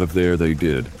get out of there, they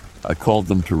did. I called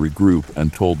them to regroup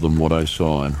and told them what I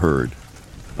saw and heard.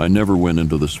 I never went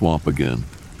into the swamp again,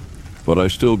 but I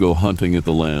still go hunting at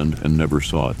the land and never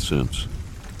saw it since.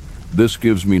 This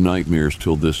gives me nightmares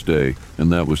till this day,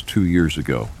 and that was 2 years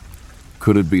ago.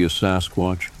 Could it be a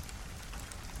Sasquatch?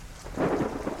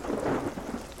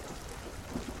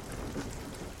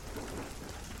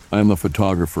 I am a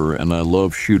photographer and I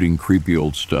love shooting creepy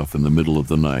old stuff in the middle of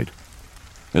the night.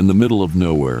 In the middle of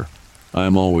nowhere, I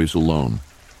am always alone.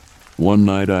 One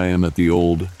night I am at the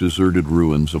old, deserted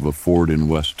ruins of a fort in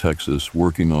West Texas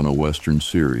working on a Western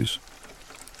series.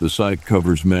 The site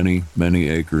covers many, many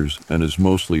acres and is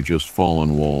mostly just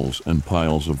fallen walls and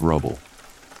piles of rubble.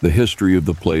 The history of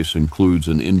the place includes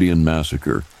an Indian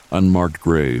massacre, unmarked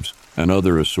graves, and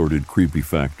other assorted creepy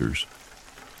factors.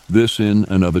 This in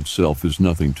and of itself is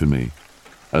nothing to me.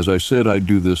 As I said, I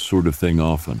do this sort of thing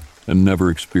often and never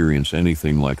experience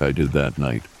anything like I did that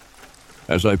night.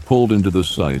 As I pulled into the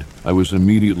site, I was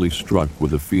immediately struck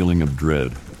with a feeling of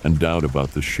dread and doubt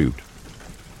about the shoot.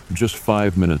 Just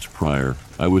 5 minutes prior,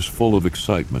 I was full of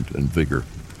excitement and vigor.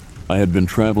 I had been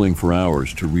traveling for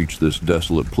hours to reach this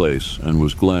desolate place and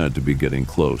was glad to be getting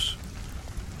close.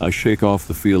 I shake off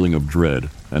the feeling of dread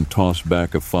and toss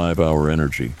back a 5-hour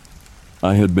energy.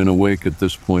 I had been awake at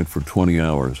this point for 20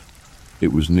 hours.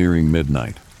 It was nearing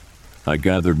midnight. I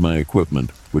gathered my equipment,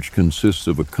 which consists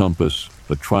of a compass,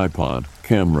 a tripod,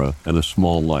 camera, and a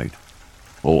small light.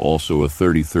 Oh, also a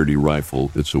 30-30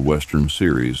 rifle. It's a Western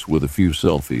series with a few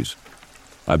selfies.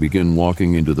 I begin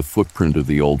walking into the footprint of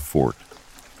the old fort.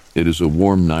 It is a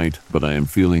warm night, but I am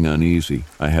feeling uneasy.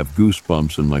 I have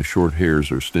goosebumps and my short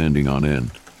hairs are standing on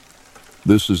end.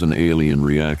 This is an alien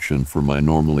reaction for my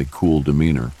normally cool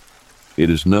demeanor. It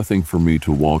is nothing for me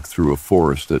to walk through a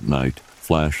forest at night,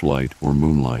 flashlight or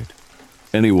moonlight.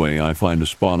 Anyway, I find a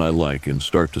spot I like and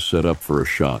start to set up for a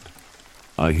shot.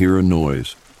 I hear a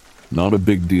noise. Not a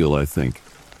big deal, I think.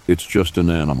 It's just an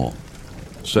animal.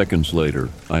 Seconds later,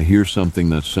 I hear something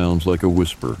that sounds like a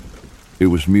whisper. It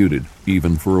was muted,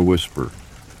 even for a whisper.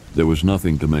 There was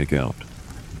nothing to make out.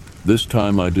 This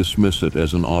time I dismiss it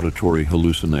as an auditory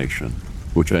hallucination,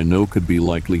 which I know could be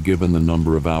likely given the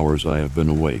number of hours I have been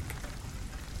awake.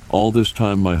 All this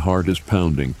time my heart is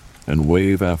pounding, and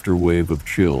wave after wave of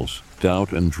chills,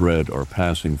 doubt and dread are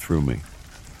passing through me.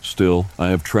 Still, I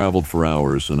have traveled for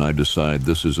hours and I decide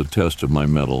this is a test of my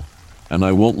mettle, and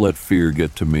I won't let fear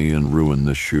get to me and ruin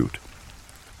this shoot.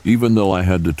 Even though I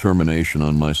had determination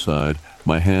on my side,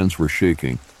 my hands were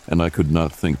shaking and I could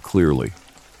not think clearly.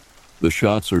 The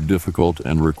shots are difficult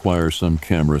and require some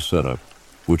camera setup,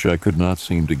 which I could not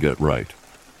seem to get right.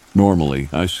 Normally,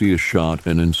 I see a shot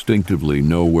and instinctively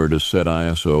know where to set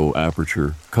ISO,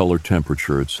 aperture, color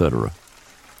temperature, etc.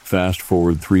 Fast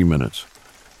forward 3 minutes.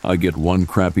 I get one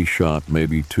crappy shot,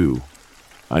 maybe 2.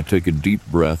 I take a deep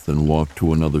breath and walk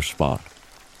to another spot.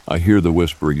 I hear the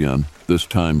whisper again, this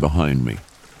time behind me.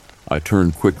 I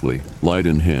turn quickly, light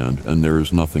in hand, and there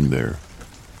is nothing there.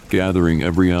 Gathering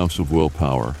every ounce of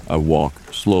willpower, I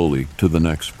walk slowly to the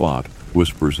next spot,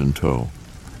 whispers in tow.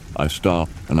 I stop,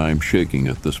 and I am shaking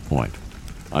at this point.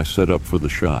 I set up for the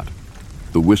shot.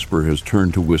 The whisper has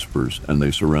turned to whispers, and they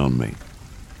surround me.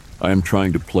 I am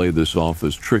trying to play this off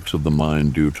as tricks of the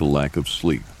mind due to lack of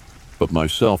sleep, but my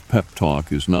self-pep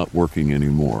talk is not working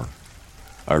anymore.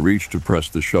 I reach to press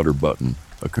the shutter button,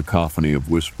 a cacophony of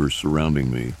whispers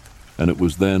surrounding me, and it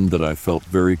was then that I felt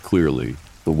very clearly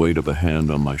the weight of a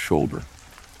hand on my shoulder.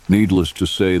 Needless to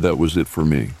say, that was it for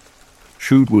me.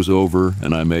 Shoot was over,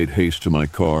 and I made haste to my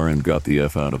car and got the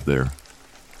F out of there.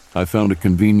 I found a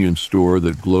convenience store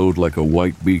that glowed like a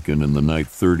white beacon in the night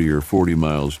 30 or 40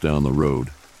 miles down the road.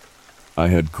 I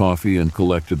had coffee and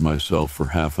collected myself for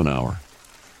half an hour.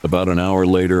 About an hour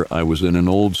later, I was in an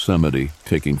old cemetery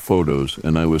taking photos,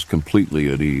 and I was completely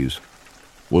at ease.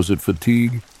 Was it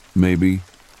fatigue? Maybe,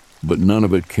 but none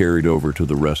of it carried over to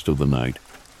the rest of the night.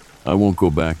 I won't go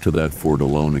back to that fort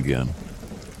alone again.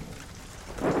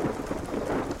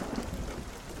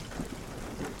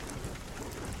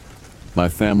 My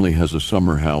family has a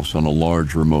summer house on a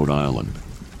large remote island.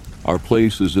 Our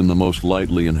place is in the most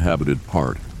lightly inhabited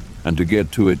part, and to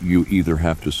get to it you either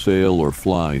have to sail or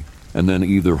fly, and then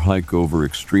either hike over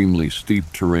extremely steep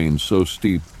terrain so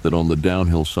steep that on the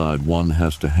downhill side one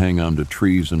has to hang onto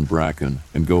trees and bracken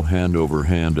and go hand over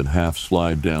hand and half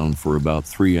slide down for about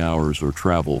 3 hours or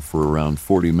travel for around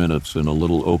 40 minutes in a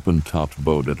little open-topped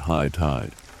boat at high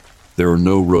tide. There are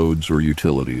no roads or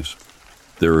utilities.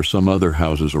 There are some other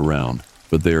houses around,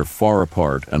 but they are far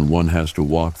apart and one has to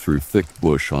walk through thick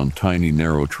bush on tiny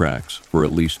narrow tracks for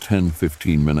at least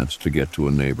 10-15 minutes to get to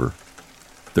a neighbor.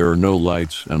 There are no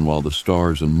lights, and while the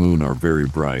stars and moon are very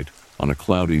bright, on a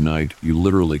cloudy night you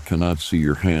literally cannot see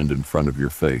your hand in front of your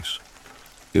face.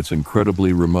 It's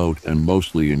incredibly remote and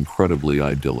mostly incredibly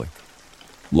idyllic.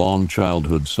 Long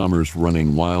childhood summers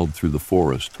running wild through the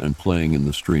forest and playing in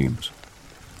the streams.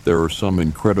 There are some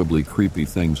incredibly creepy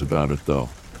things about it though.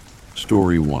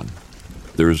 Story 1.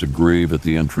 There is a grave at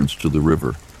the entrance to the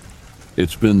river.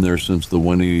 It's been there since the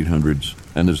 1800s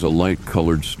and is a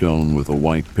light-colored stone with a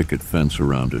white picket fence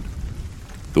around it.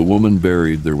 The woman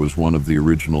buried there was one of the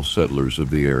original settlers of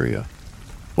the area.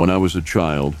 When I was a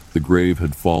child, the grave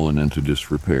had fallen into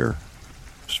disrepair.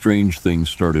 Strange things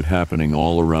started happening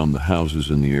all around the houses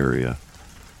in the area.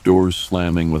 Doors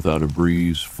slamming without a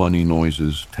breeze, funny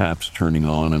noises, taps turning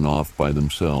on and off by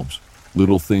themselves,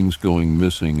 little things going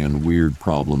missing, and weird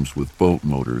problems with boat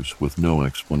motors with no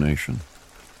explanation.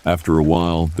 After a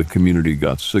while, the community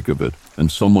got sick of it,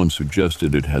 and someone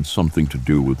suggested it had something to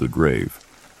do with the grave.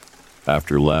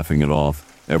 After laughing it off,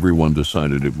 everyone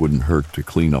decided it wouldn't hurt to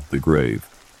clean up the grave.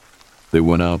 They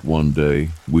went out one day,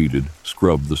 weeded,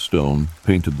 scrubbed the stone,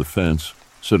 painted the fence,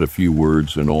 said a few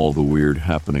words, and all the weird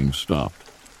happenings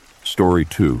stopped. Story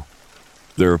 2.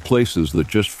 There are places that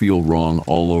just feel wrong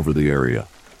all over the area.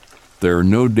 There are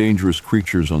no dangerous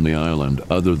creatures on the island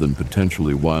other than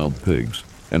potentially wild pigs,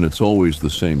 and it's always the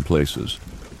same places.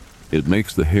 It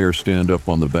makes the hair stand up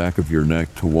on the back of your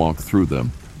neck to walk through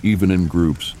them, even in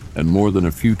groups, and more than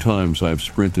a few times I've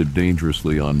sprinted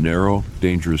dangerously on narrow,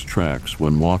 dangerous tracks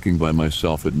when walking by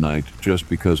myself at night just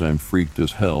because I'm freaked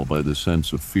as hell by the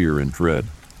sense of fear and dread.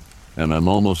 And I'm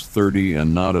almost 30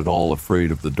 and not at all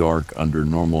afraid of the dark under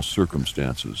normal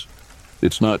circumstances.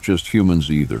 It's not just humans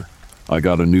either. I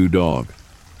got a new dog.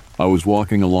 I was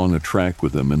walking along a track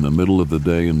with him in the middle of the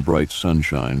day in bright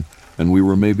sunshine, and we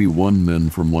were maybe 1 min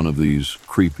from one of these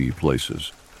creepy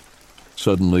places.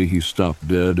 Suddenly he stopped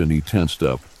dead and he tensed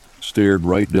up, stared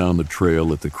right down the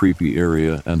trail at the creepy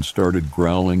area, and started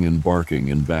growling and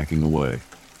barking and backing away.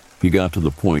 He got to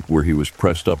the point where he was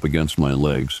pressed up against my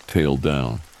legs, tail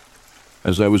down.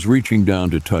 As I was reaching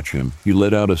down to touch him, he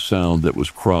let out a sound that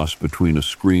was crossed between a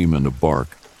scream and a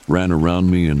bark, ran around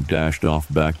me, and dashed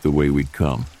off back the way we'd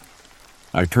come.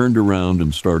 I turned around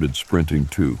and started sprinting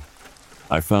too.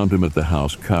 I found him at the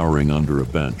house cowering under a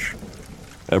bench.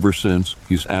 Ever since,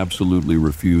 he's absolutely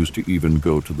refused to even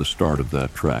go to the start of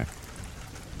that track.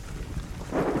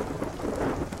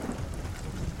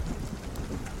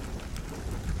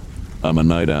 I'm a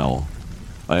night owl.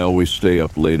 I always stay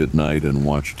up late at night and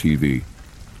watch TV.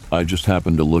 I just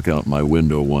happened to look out my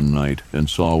window one night and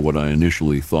saw what I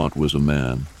initially thought was a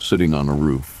man sitting on a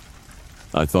roof.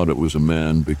 I thought it was a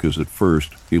man because at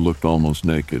first he looked almost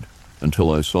naked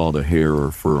until I saw the hair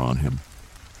or fur on him.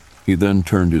 He then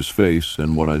turned his face,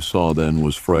 and what I saw then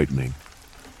was frightening.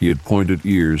 He had pointed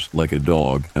ears like a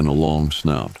dog and a long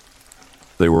snout.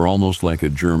 They were almost like a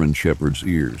German shepherd's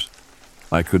ears.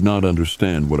 I could not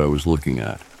understand what I was looking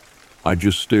at. I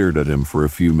just stared at him for a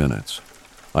few minutes.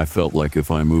 I felt like if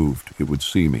I moved, it would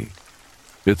see me.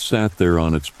 It sat there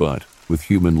on its butt, with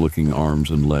human-looking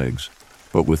arms and legs,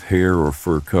 but with hair or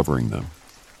fur covering them.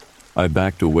 I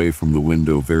backed away from the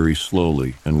window very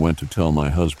slowly and went to tell my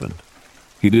husband.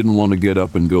 He didn't want to get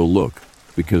up and go look,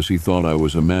 because he thought I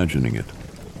was imagining it.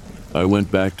 I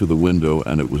went back to the window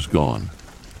and it was gone.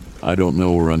 I don't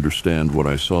know or understand what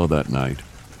I saw that night,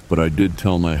 but I did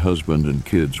tell my husband and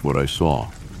kids what I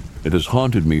saw. It has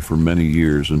haunted me for many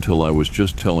years until I was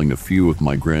just telling a few of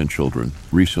my grandchildren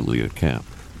recently at camp.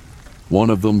 One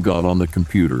of them got on the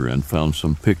computer and found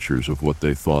some pictures of what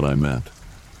they thought I meant.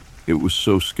 It was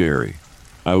so scary.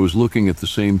 I was looking at the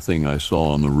same thing I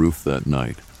saw on the roof that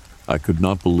night. I could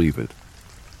not believe it.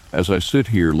 As I sit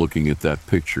here looking at that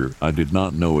picture, I did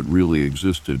not know it really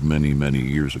existed many, many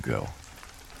years ago.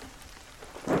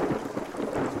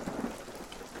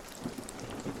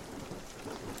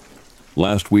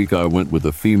 Last week I went with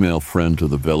a female friend to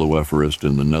the Veloeverest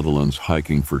in the Netherlands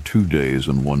hiking for 2 days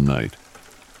and 1 night.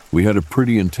 We had a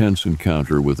pretty intense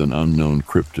encounter with an unknown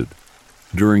cryptid.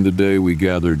 During the day we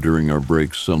gathered during our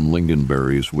breaks some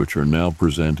lingonberries which are now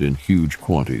present in huge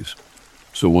quantities.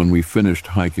 So when we finished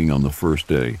hiking on the first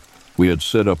day, We had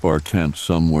set up our tent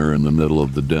somewhere in the middle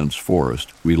of the dense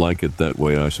forest. We like it that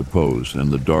way, I suppose,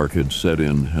 and the dark had set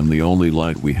in, and the only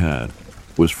light we had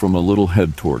was from a little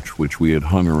head torch which we had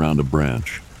hung around a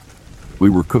branch. We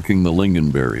were cooking the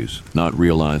lingonberries, not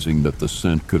realizing that the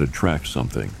scent could attract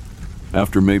something.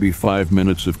 After maybe 5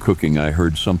 minutes of cooking, I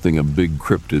heard something a big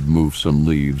cryptid move some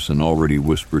leaves and already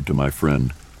whispered to my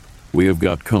friend, "We have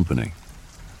got company."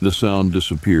 The sound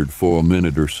disappeared for a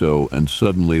minute or so, and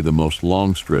suddenly the most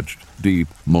long-stretched, deep,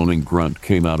 moaning grunt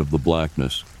came out of the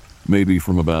blackness, maybe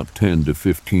from about 10 to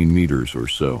 15 meters or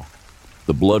so.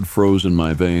 The blood froze in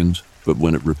my veins, but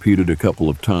when it repeated a couple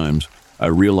of times, I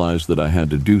realized that I had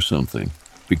to do something,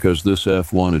 because this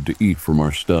F wanted to eat from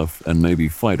our stuff and maybe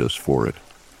fight us for it.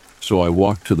 So I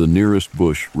walked to the nearest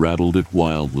bush, rattled it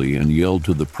wildly, and yelled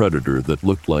to the predator that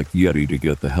looked like Yeti to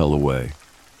get the hell away.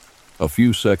 A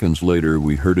few seconds later,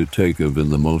 we heard it take off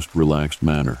in the most relaxed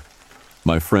manner.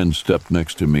 My friend stepped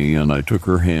next to me, and I took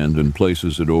her hand and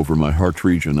places it over my heart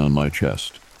region on my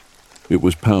chest. It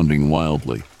was pounding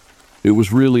wildly. It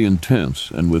was really intense,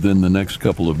 and within the next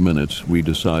couple of minutes, we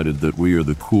decided that we are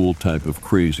the cool type of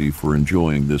crazy for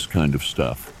enjoying this kind of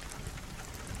stuff.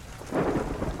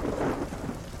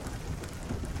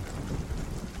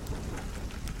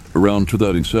 Around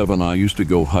 2007, I used to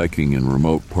go hiking in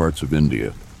remote parts of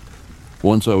India.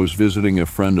 Once I was visiting a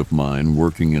friend of mine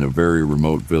working in a very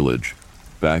remote village.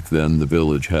 Back then, the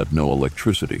village had no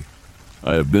electricity.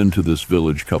 I have been to this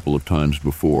village a couple of times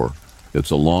before. It's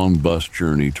a long bus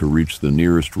journey to reach the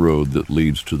nearest road that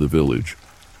leads to the village.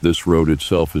 This road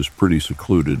itself is pretty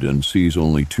secluded and sees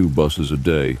only 2 buses a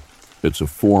day. It's a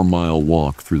 4-mile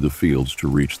walk through the fields to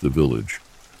reach the village.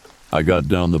 I got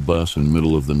down the bus in the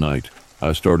middle of the night.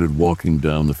 I started walking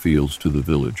down the fields to the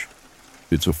village.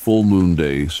 It's a full moon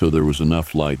day, so there was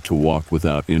enough light to walk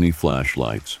without any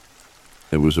flashlights.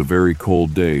 It was a very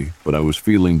cold day, but I was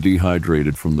feeling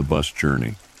dehydrated from the bus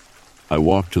journey. I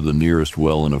walked to the nearest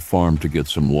well in a farm to get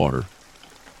some water.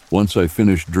 Once I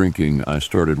finished drinking, I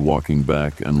started walking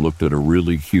back and looked at a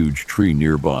really huge tree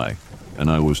nearby, and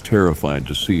I was terrified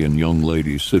to see a young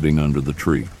lady sitting under the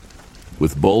tree,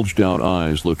 with bulged-out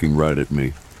eyes looking right at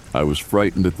me. I was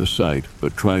frightened at the sight,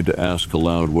 but tried to ask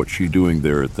aloud what she doing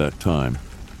there at that time.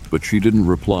 But she didn't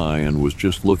reply and was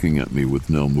just looking at me with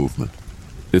no movement.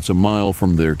 It's a mile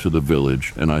from there to the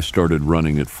village, and I started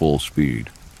running at full speed.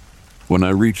 When I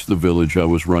reached the village, I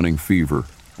was running fever,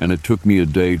 and it took me a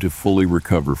day to fully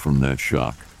recover from that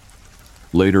shock.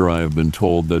 Later, I have been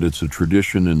told that it's a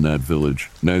tradition in that village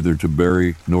neither to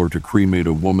bury nor to cremate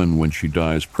a woman when she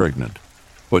dies pregnant,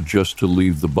 but just to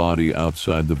leave the body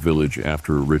outside the village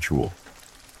after a ritual.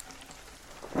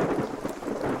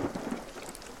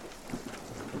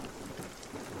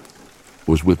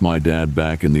 Was with my dad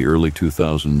back in the early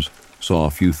 2000s, saw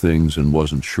a few things and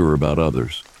wasn't sure about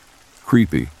others.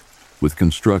 Creepy. With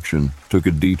construction, took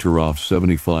a detour off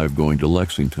 75 going to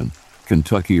Lexington,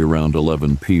 Kentucky around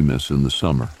 11 p.m. in the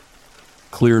summer.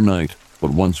 Clear night,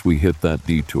 but once we hit that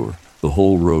detour, the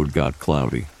whole road got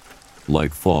cloudy.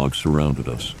 Light fog surrounded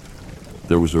us.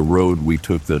 There was a road we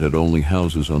took that had only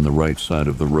houses on the right side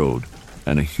of the road,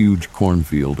 and a huge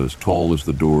cornfield as tall as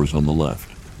the doors on the left.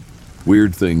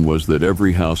 Weird thing was that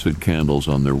every house had candles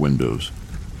on their windows.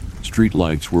 Street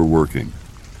lights were working,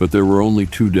 but there were only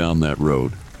 2 down that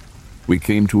road. We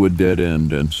came to a dead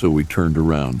end, and so we turned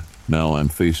around. Now I'm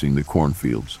facing the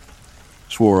cornfields.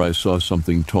 Swore I saw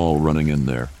something tall running in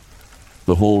there.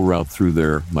 The whole route through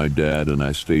there, my dad and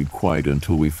I stayed quiet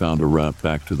until we found a route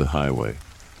back to the highway.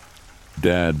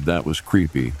 Dad, that was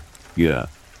creepy. Yeah,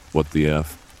 what the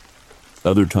F?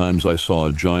 Other times I saw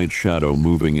a giant shadow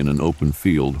moving in an open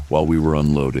field while we were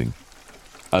unloading.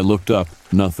 I looked up,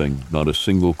 nothing, not a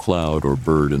single cloud or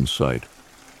bird in sight.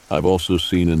 I've also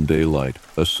seen in daylight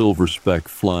a silver speck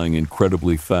flying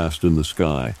incredibly fast in the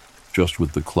sky, just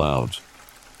with the clouds.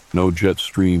 No jet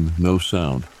stream, no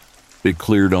sound. It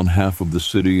cleared on half of the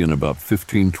city in about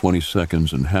 15-20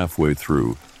 seconds, and halfway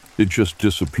through, it just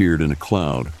disappeared in a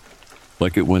cloud.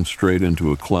 Like it went straight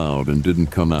into a cloud and didn't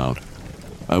come out.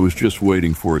 I was just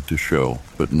waiting for it to show,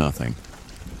 but nothing.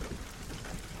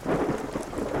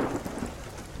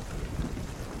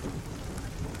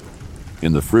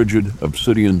 In the frigid,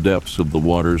 obsidian depths of the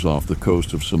waters off the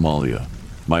coast of Somalia,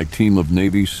 my team of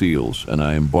Navy SEALs and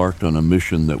I embarked on a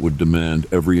mission that would demand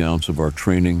every ounce of our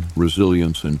training,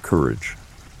 resilience, and courage.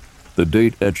 The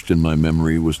date etched in my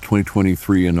memory was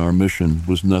 2023, and our mission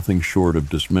was nothing short of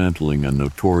dismantling a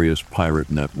notorious pirate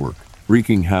network,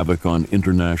 wreaking havoc on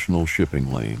international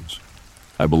shipping lanes.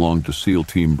 I belonged to SEAL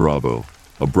Team Bravo,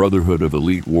 a brotherhood of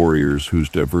elite warriors whose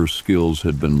diverse skills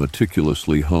had been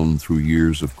meticulously honed through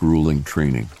years of grueling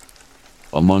training.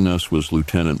 Among us was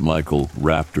Lieutenant Michael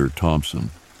Raptor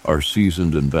Thompson, our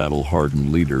seasoned and battle-hardened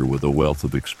leader with a wealth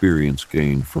of experience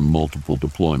gained from multiple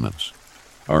deployments.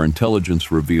 Our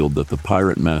intelligence revealed that the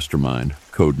pirate mastermind,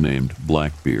 codenamed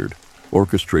Blackbeard,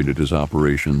 orchestrated his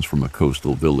operations from a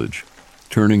coastal village,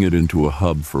 turning it into a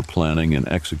hub for planning and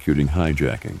executing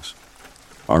hijackings.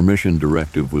 Our mission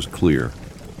directive was clear: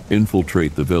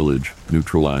 infiltrate the village,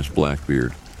 neutralize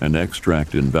Blackbeard, and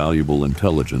extract invaluable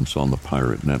intelligence on the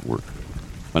pirate network.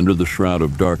 Under the shroud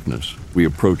of darkness, we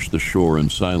approached the shore in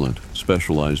silent,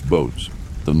 specialized boats,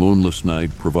 the moonless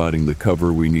night providing the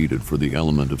cover we needed for the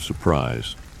element of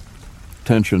surprise.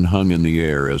 Tension hung in the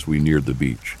air as we neared the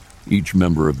beach, each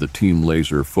member of the team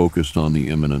laser focused on the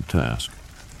imminent task.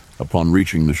 Upon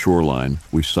reaching the shoreline,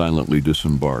 we silently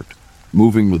disembarked,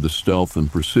 moving with the stealth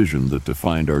and precision that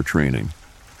defined our training.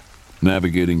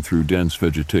 Navigating through dense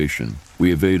vegetation,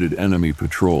 we evaded enemy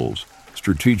patrols,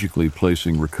 strategically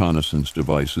placing reconnaissance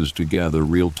devices to gather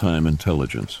real-time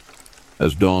intelligence.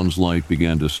 As dawn's light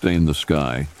began to stain the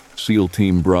sky, SEAL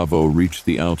Team Bravo reached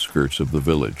the outskirts of the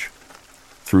village.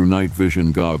 Through night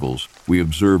vision goggles, we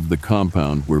observed the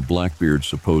compound where Blackbeard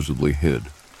supposedly hid.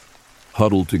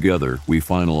 Huddled together, we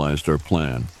finalized our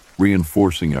plan,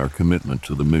 reinforcing our commitment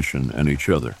to the mission and each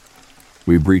other.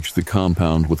 We breached the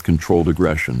compound with controlled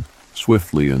aggression,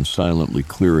 swiftly and silently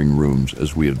clearing rooms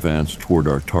as we advanced toward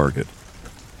our target.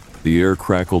 The air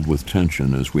crackled with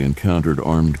tension as we encountered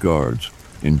armed guards,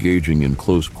 engaging in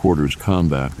close-quarters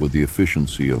combat with the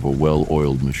efficiency of a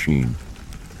well-oiled machine.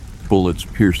 Bullets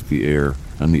pierced the air,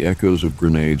 and the echoes of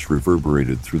grenades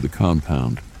reverberated through the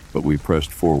compound, but we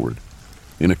pressed forward.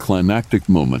 In a climactic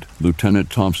moment,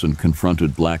 Lieutenant Thompson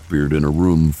confronted Blackbeard in a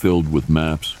room filled with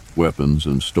maps, weapons,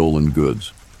 and stolen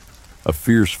goods. A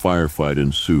fierce firefight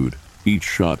ensued, each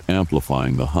shot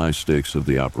amplifying the high stakes of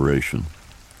the operation.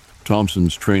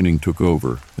 Thompson's training took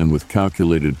over, and with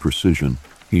calculated precision,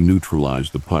 he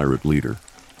neutralized the pirate leader.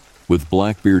 With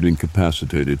Blackbeard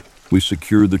incapacitated, we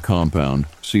secured the compound,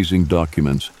 seizing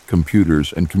documents,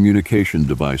 computers, and communication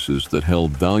devices that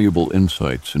held valuable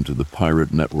insights into the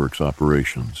pirate network's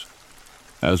operations.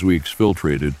 As we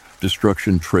exfiltrated,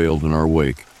 destruction trailed in our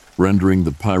wake, rendering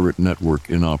the pirate network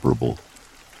inoperable.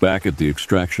 Back at the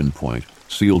extraction point,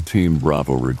 SEAL Team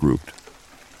Bravo regrouped.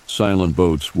 Silent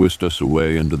boats whisked us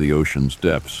away into the ocean's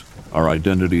depths, our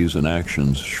identities and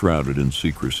actions shrouded in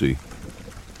secrecy.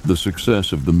 The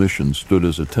success of the mission stood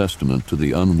as a testament to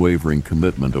the unwavering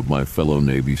commitment of my fellow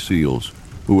Navy SEALs,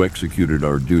 who executed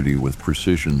our duty with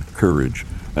precision, courage,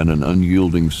 and an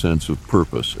unyielding sense of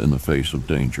purpose in the face of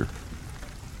danger.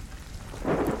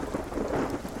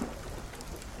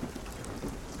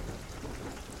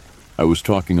 I was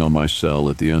talking on my cell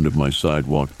at the end of my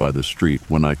sidewalk by the street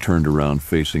when I turned around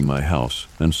facing my house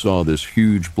and saw this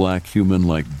huge black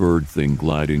human-like bird thing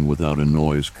gliding without a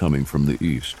noise coming from the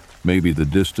east. Maybe the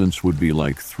distance would be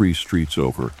like 3 streets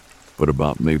over, but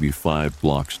about maybe 5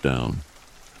 blocks down.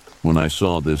 When I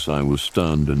saw this, I was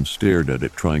stunned and stared at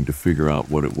it, trying to figure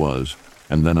out what it was,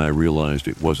 and then I realized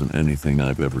it wasn't anything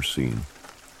I've ever seen.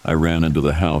 I ran into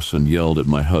the house and yelled at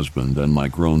my husband and my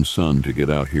grown son to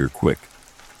get out here quick.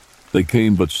 They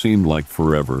came but seemed like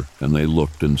forever, and they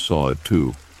looked and saw it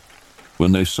too.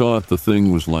 When they saw it, the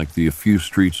thing was like a few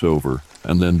streets over,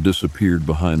 and then disappeared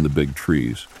behind the big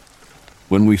trees.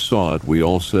 When we saw it, we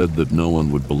all said that no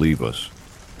one would believe us,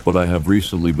 but I have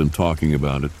recently been talking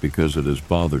about it because it has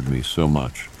bothered me so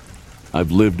much.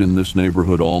 I've lived in this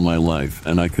neighborhood all my life,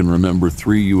 and I can remember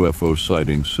 3 UFO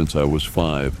sightings since I was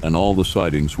 5, and all the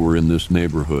sightings were in this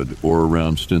neighborhood or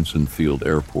around Stinson Field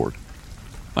Airport.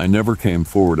 I never came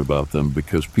forward about them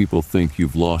because people think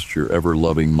you've lost your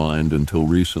ever-loving mind until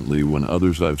recently, when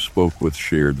others I've spoke with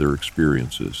shared their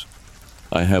experiences.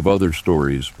 I have other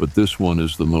stories, but this one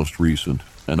is the most recent,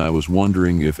 and I was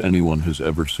wondering if anyone has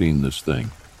ever seen this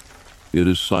thing. It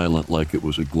is silent like it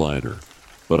was a glider,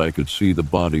 but I could see the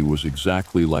body was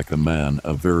exactly like a man,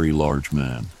 a very large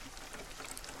man.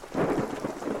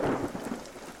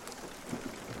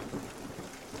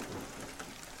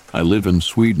 I live in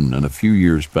Sweden, and a few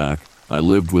years back, I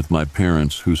lived with my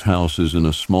parents, whose house is in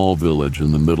a small village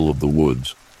in the middle of the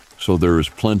woods, so there is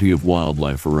plenty of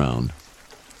wildlife around.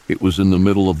 It was in the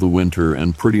middle of the winter,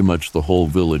 and pretty much the whole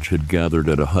village had gathered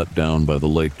at a hut down by the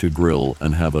lake to grill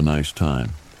and have a nice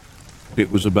time.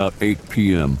 It was about 8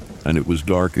 p.m., and it was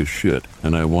dark as shit,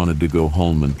 and I wanted to go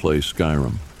home and play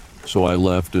Skyrim. So I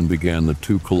left and began the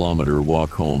 2-kilometer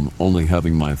walk home, only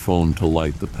having my phone to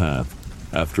light the path.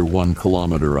 After 1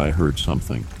 kilometer, I heard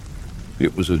something.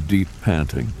 It was a deep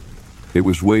panting. It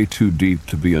was way too deep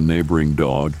to be a neighboring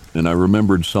dog, and I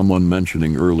remembered someone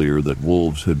mentioning earlier that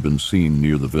wolves had been seen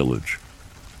near the village.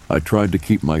 I tried to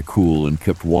keep my cool and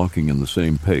kept walking in the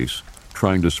same pace,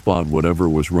 trying to spot whatever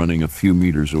was running a few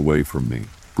meters away from me,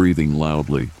 breathing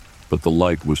loudly, but the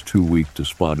light was too weak to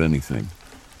spot anything.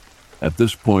 At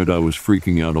this point, I was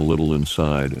freaking out a little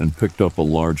inside and picked up a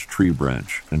large tree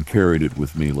branch and carried it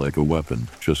with me like a weapon,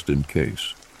 just in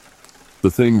case.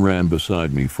 The thing ran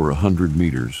beside me for 100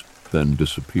 meters, then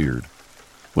disappeared.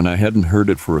 When I hadn't heard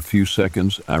it for a few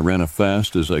seconds, I ran as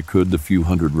fast as I could the few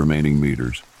hundred remaining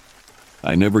meters.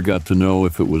 I never got to know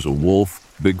if it was a wolf,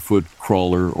 Bigfoot,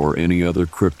 crawler, or any other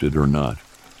cryptid or not,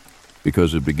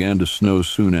 because it began to snow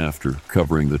soon after,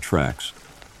 covering the tracks.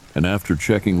 And after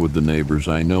checking with the neighbors,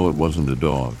 I know it wasn't a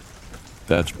dog.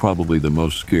 That's probably the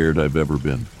most scared I've ever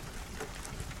been.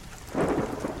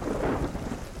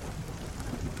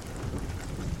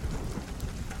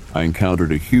 I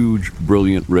encountered a huge,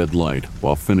 brilliant red light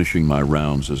while finishing my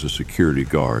rounds as a security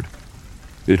guard.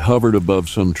 It hovered above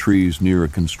some trees near a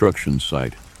construction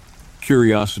site.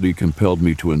 Curiosity compelled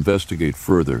me to investigate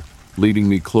further, leading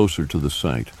me closer to the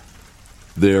site.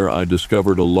 There, I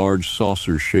discovered a large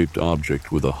saucer-shaped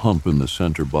object with a hump in the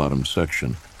center bottom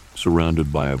section,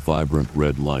 surrounded by a vibrant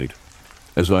red light.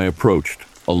 As I approached,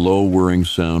 a low whirring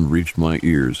sound reached my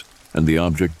ears, and the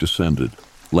object descended,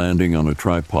 landing on a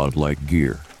tripod-like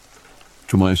gear.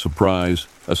 To my surprise,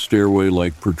 a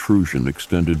stairway-like protrusion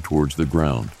extended towards the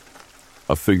ground.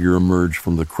 A figure emerged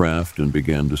from the craft and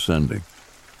began descending.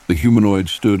 The humanoid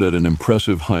stood at an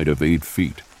impressive height of 8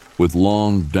 feet, with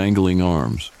long, dangling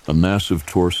arms, a massive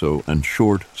torso, and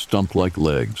short, stump-like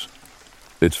legs.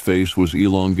 Its face was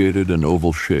elongated and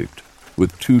oval-shaped,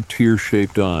 with 2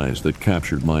 tear-shaped eyes that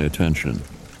captured my attention.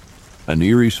 An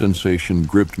eerie sensation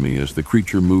gripped me as the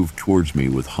creature moved towards me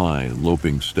with high,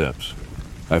 loping steps.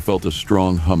 I felt a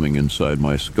strong humming inside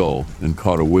my skull and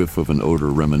caught a whiff of an odor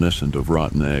reminiscent of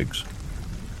rotten eggs.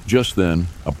 Just then,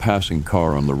 a passing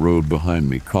car on the road behind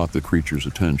me caught the creature's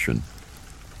attention.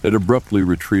 It abruptly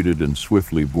retreated and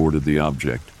swiftly boarded the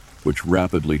object, which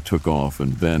rapidly took off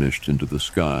and vanished into the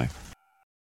sky,